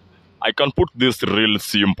 I can put this real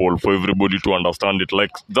simple for everybody to understand it,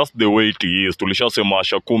 like just the way it is. Tulishasema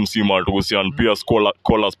shakum si matusi and pia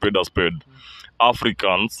call a spade a spade.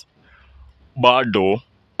 Africans, bado,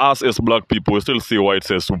 us as black people, we still see whites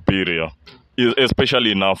as superior,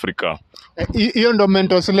 especially in Africa. Hiyo ndo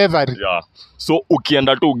mental slavery. Yeah. So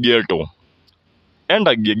ukienda tu ghetto,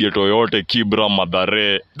 enda ghetto yote, Kibra,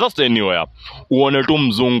 Mathare, just anywhere, uone tu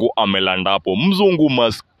mzungu amelanda hapo. Mzungu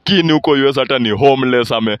maskini huko US hata ni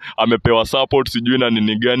homeless, amepewa support sijui na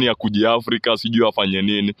nini gani ya kuja Afrika, sijui afanye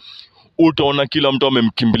nini. Utaona kila mtu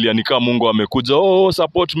amemkimbilia ni kama Mungu amekuja, oh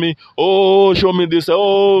support me, oh show me this,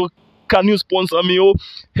 oh can you sponsor me, oh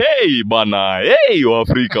hey bana, hey wa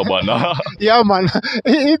Afrika bana. Yeah man,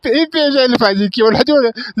 hii pesa ilifanyikiwa.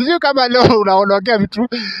 Unajua sijui kama leo unaonokea vitu.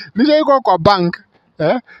 Nishaiko kwa bank,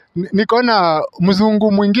 nikaona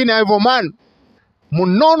mzungu mwingine hivyo man,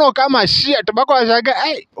 mnono kama shit. Bako washaga,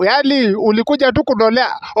 yali ulikuja tu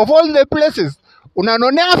kudolea of all the places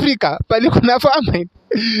unanonea Afrika pali kuna famine.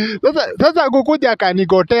 Sasa kukuja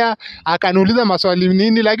akanigotea, akaniuliza maswali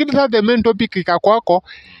nini, lakini sasa the main topic ikakwako,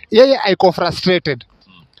 yeye aiko frustrated.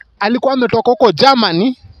 Alikuwa ametoka huko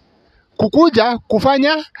Germany kukuja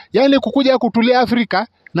kufanya, yani kukuja kutulia Afrika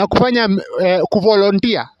na kufanya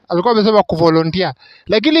kuvolunteer. Alikuwa amesema kuvolunteer.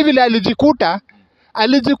 Lakini vile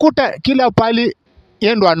alijikuta kila pali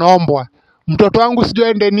yendo anaombwa. Mtoto wangu sijui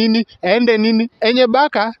aende nini. Enye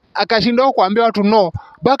Baka akashindwa kuambia watu no.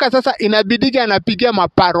 Baka sasa inabidiki anapigia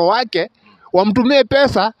maparo wake wamtumie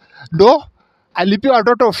pesa ndo alipia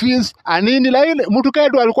watoto fees anini. Lakini mtu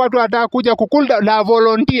kaitu alikuwa tu ataka kuja kukula la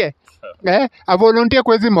volunteer. A volunteer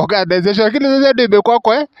kwa hizi organization. Lakini sasa ndio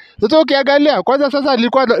imekuwa sasa ukiangalia kwanza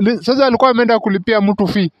sasa alikuwa ameenda kulipia mtu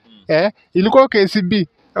fee. Ilikuwa KCB.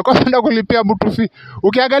 Alikuwa ameenda kulipia mtu fee.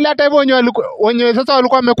 Ukiangalia hata hivyo wenye sasa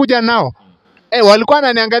walikuwa wamekuja nao. Walikuwa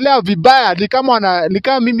wananiangalia vibaya, ni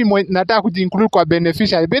kama mimi nataka kujinclude kwa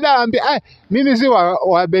beneficiary. Bila ambia mimi si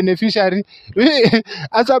wa beneficiary.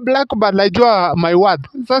 As a black man najua my word.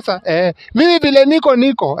 Sasa mimi vile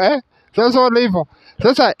niko sasa wala hivyo.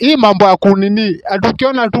 Sasa hii mambo ya kunini,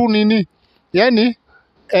 tukiona tu nini, yani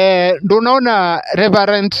ndo unaona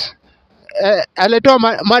Reverend alitoa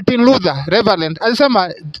Martin Luther, Reverend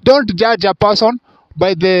alisema don't judge a person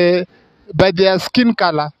by their skin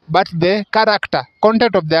color but the character,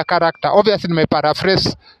 content of their character. Obviously my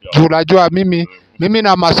paraphrase, unajua mimi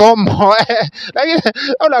na masomo. Lakini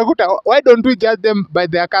unakuta why don't we judge them by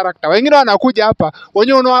their character? Wengine wanakuja hapa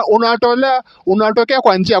wenyewe unatokea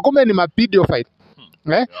kwa njia kumbe ni mapedophile.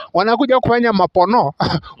 Wanakuja kufanya mapono,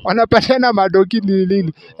 wanapatana madoki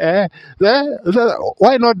lili.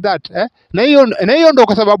 Why not that? Na hiyo ndo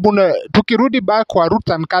kwa sababu tukirudi back kwa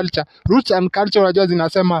roots and culture unajua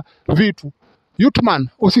zinasema vitu. Youthman,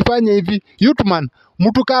 usifanye hivi. Youthman,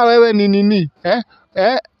 mtu kaa wewe ni nini?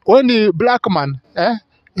 Wewe ni black man.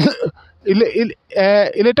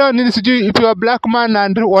 Ile toa nini sijui if you are black man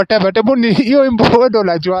and whatever. Tebu ni hiyo imbo ndo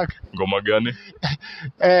unajua. Ngoma gani?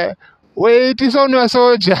 Wait is on your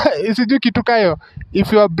soldier. Isiju kitu kayo.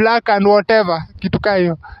 If you are black and whatever, kitu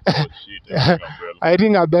kayo. I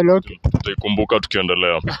ring a bell, okay. Tutaikumbuka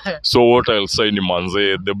tukiendelea. So what I'll say ni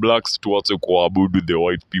manze, the blacks tuache kuabudu the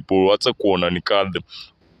white people. Wacha kuona ni kadhe.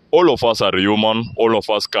 All of us are human. All of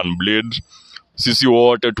us can bleed. Sisi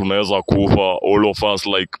wote tunaweza kufa. All of us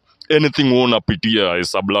like anything unapitia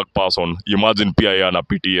as a black person. Imagine pia yeye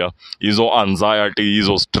anapitia. Hizo anxiety,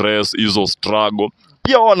 hizo stress, hizo struggle.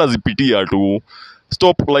 Pia wanazipitia tu.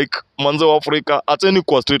 Stop like manze wa Afrika, ateni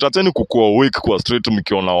kwa street, ateni kukua weak kwa street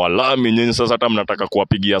mkiona walami nyenye sasa hata mnataka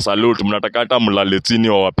kuwapigia salute, mnataka hata mlale chini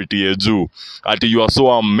wawapitie juu. Ati you are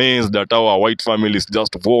so amazed that our white family is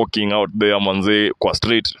just walking out there manze kwa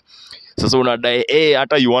street. Sasa unadai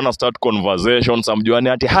hata you wanna start conversations amjuani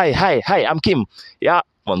ati hi I'm Kim. Yeah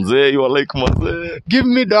manze, you are like manze, give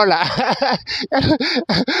me $.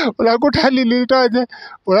 Unakuta lilitoje,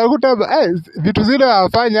 unakuta vitu zile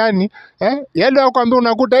wafanya yani yale wakwambia,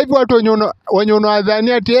 unakuta hivi watu wenye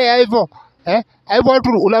unawadhania ati hivyo hivyo watu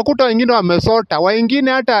unakuta wengine wamesota,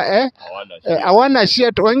 wengine hata hawana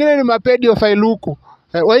shit, wengine ni mapedophile huko,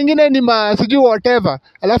 wengine ni sijui whatever,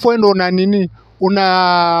 alafu wewe ndo una nini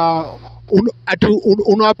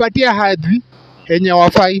unawapatia hadhi yenye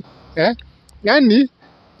wafai yani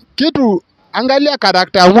kitu. Angalia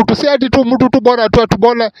karakta ya mtu, si ati tu mtu tu bora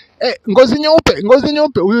ngozi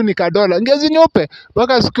nyeupe huyu ni $. Ngozi nyeupe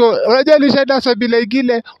mpaka sikio unajua lishaenda sabila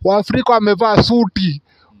igile wa Afrika wamevaa suti,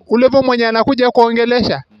 ulevo mwenye anakuja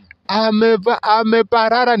kuongelesha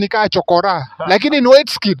ameparara nikaa chokora, lakini ni white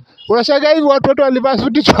skin. Unashangaa hivi watu walivaa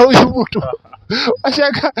suti cha huyu mtu.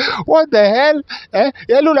 Washanga, what the hell?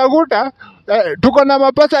 Yaani unakuta tuko na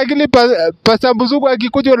mapasa akili pasa mzungu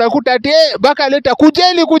akikuja unakuta ati baka leta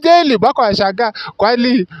kujeli baka washanga,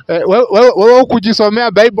 kwani wewe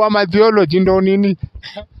kujisomea Bible ama theology ndo nini?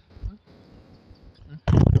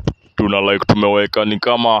 Tumeweka ni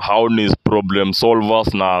kama how is problem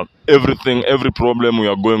solvers na every problem we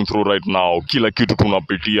are going through right now, kila kitu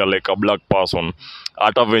tunapitia like a black person.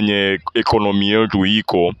 Hata venye economy yetu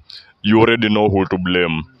iko, you already know who to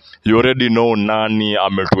blame. You already know nani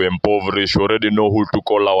ametu impoverish. You already know who to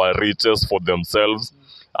call our riches for themselves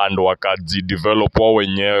and wakajidevelop wao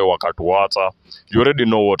wenyewe wakatuacha. You already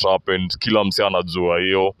know what happened. Kila msi anajua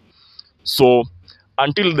hiyo. So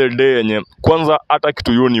until the day yenye kwanza hata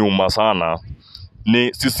kitu hiyo ni uma sana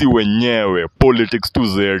ni sisi wenyewe politics tu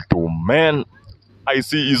zetu. Man, I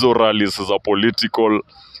see hizo rallies as a political,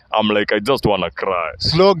 I'm like, I just wanna cry.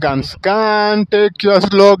 Slogans, can't take your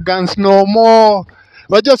slogans no more.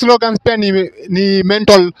 Wajua slogans pia ni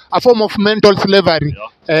mental, a form of mental slavery.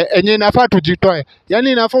 Enye inafaa tujitoe.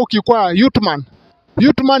 Yani inafaa ukikuwa youth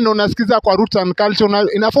man unasikiza kwa roots and culture,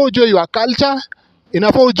 inafaa ujue your culture,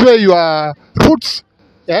 inafaa ujue your roots,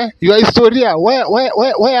 your historia,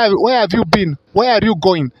 where have you been, where are you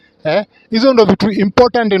going? Hizo ndo vitu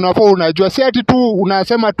important inafaa unajua, si ati tu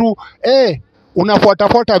unasema tu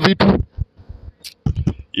unafuata vitu.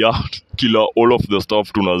 Yeah, all of the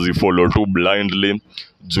stuff tunazifollow tu blindly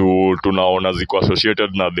juu tunaona ziko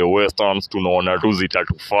associated na the westerns, tunaona tu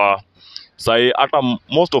zitatufaa. Sai hata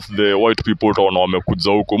most of the white people utaona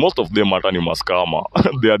wamekuja huko, most of them hata ni maskama.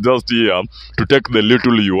 They are just here to take the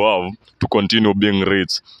little you have to continue being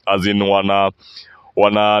rich, as in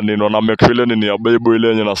wana ninaona make sure ni ya Bible ile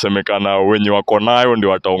yenye nasemekana wenye wako nayo ndio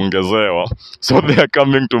wataongezewa. So they are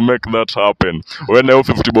coming to make that happen. When hiyo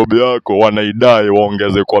 50 bob yako wanaidai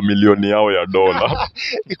waongeze kwa milioni yao ya dola.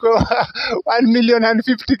 Iko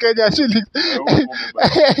 1,050,000 Kenya shillings.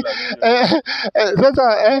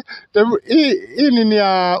 Sasa hii ni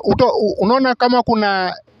ya unaona kama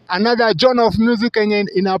kuna another genre of music yenye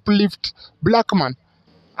ina uplift black man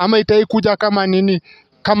ama itaikuja kama nini,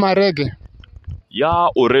 kama reggae? Yeah,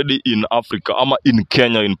 already in Africa ama in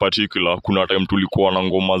Kenya in particular, kuna time tulikuwa na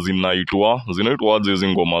ngoma zinaitwa aje hizi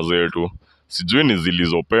ngoma zetu, sijui ni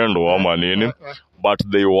zilizopendwa ama nini,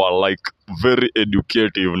 but they were like very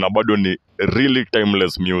educative na bado ni really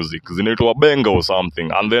timeless music, zinaitwa benga or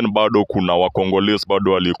something. And then bado kuna Wakongolese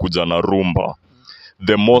bado walikuja na rumba.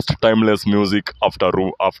 The most timeless music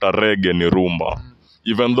after reggae ni rumba.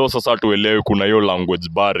 Even though sasa tuelewe kuna hiyo language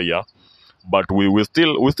barrier, but we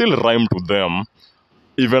still rhyme to them,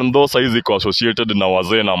 even though saizi iko associated na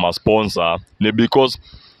wazee na masponsor. Ni because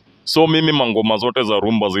so mimi mangoma zote za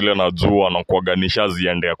rumba zile najua na kuaganisha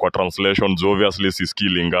ziendea kwa translation, obviously sisikii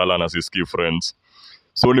Lingala na sisikii French,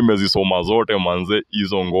 so nimezisoma zote manze.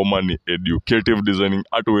 Hizo ngoma ni educative designing,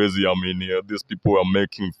 hatuwezi amini these people are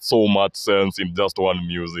making so much sense in just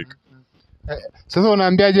one music. Sasa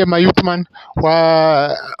unaambiaje mayouthman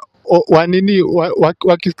wanini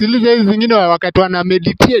wakisikiliza hizi zingine wakati wana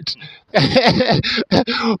meditate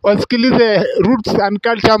wasikilize roots and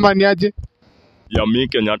culture maniaje? Ya mi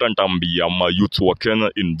Kenya hata nitambia youth wa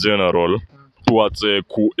Kenya in general tuache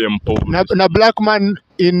ku-empower na black man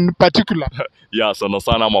in particular. Yeah,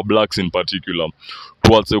 sana blacks in particular.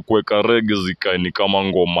 Tuache kuweka reggae zikae ni kama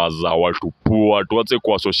ngoma za watu poor. Tuache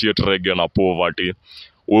ku-associate reggae na poverty.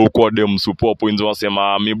 Uko dem supo hapo nje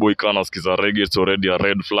wasema mi boy kana sikiza reggae, it's already a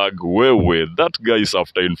red flag. Wewe, that guy is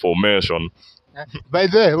after information. By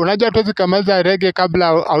the way, unajua tuwezi kamaza reggae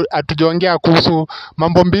kabla atujaongea kuhusu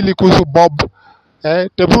mambo mbili kuhusu Bob.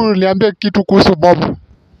 Tebu niambie kitu kuhusu Bob.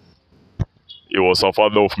 He was a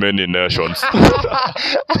father of many nations.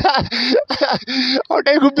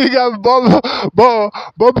 Otai kupiga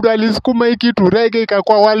Bob ndo alisukuma hii kitu reggae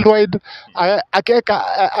ikakuwa worldwide,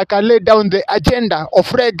 aka lay down the agenda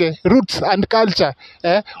of reggae, roots and culture.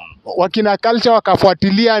 Wakina culture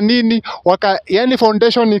wakafuatilia nini, yani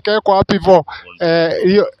foundation ikawekwa hapo hivyo,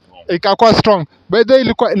 hiyo ikakuwa strong. By the way,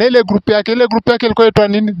 ilikuwa na ile group yake ilikuwa inaitwa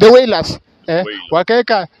nini, The Wailers.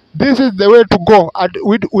 Wakaeka this is the way to go.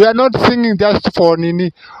 We are not singing just for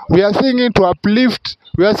nini, we are singing to uplift,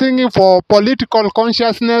 we are singing for political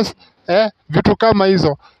consciousness, vitu kama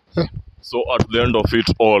hizo. So at the end of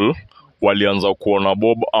it all, walianza kuona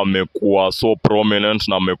Bob amekuwa so prominent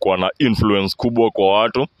na amekuwa na influence kubwa kwa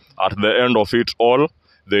watu. At the end of it all,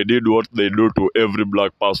 they did what they do to every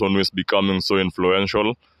black person who is becoming so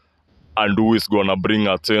influential, and who is gonna bring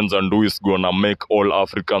a change, and who is gonna make all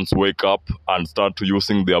Africans wake up and start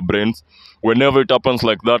using their brains. Whenever it happens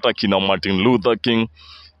like that, akina Martin Luther King,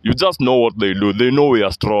 You just know what they do. They know we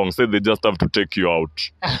are strong. Say they just have to take you out.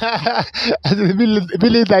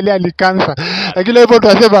 Vile Italia ni cancer. Lakini hivyo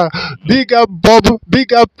tunasema big up Bob,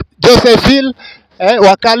 big up Josephine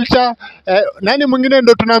wa culture. Nani mwingine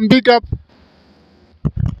ndo tuna big up?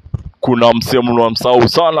 Kuna msemo msahau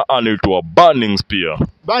sana anaitwa Burning Spear.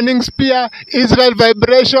 Burning Spear, Israel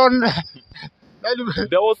Vibration.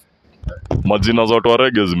 There was majina za watu wa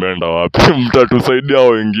reggae zimeenda wapi? Mtatusaidia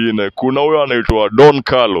wengine. Kuna huyo anaitwa Don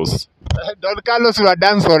Carlos. Don Carlos wa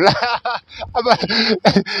dancehall.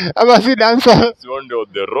 Ama si dancehall.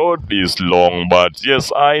 The road is long, but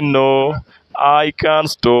yes, I know I can't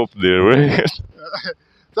stop the race.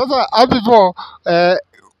 Sasa hapo hivyo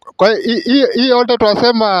kwa hii yote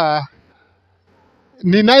tunasema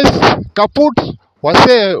ni nice kaput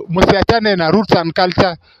wase msiachane na roots and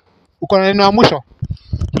culture. Uko na neno la mwisho?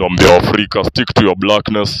 Naambia Afrika, stick to your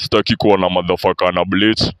blackness. Sitaki kuwa na motherfucker na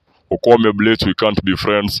bleach. Ukome bleach, we can't be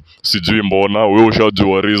friends. Sijui mbona, wewe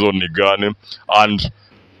ushajua reason ni gani. And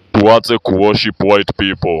tuache kuworship white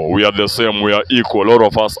people. We are the same, we are equal. All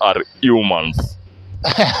of us are humans.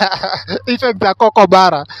 Effect za Coco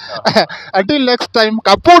Bara. Until next time,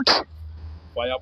 kaput!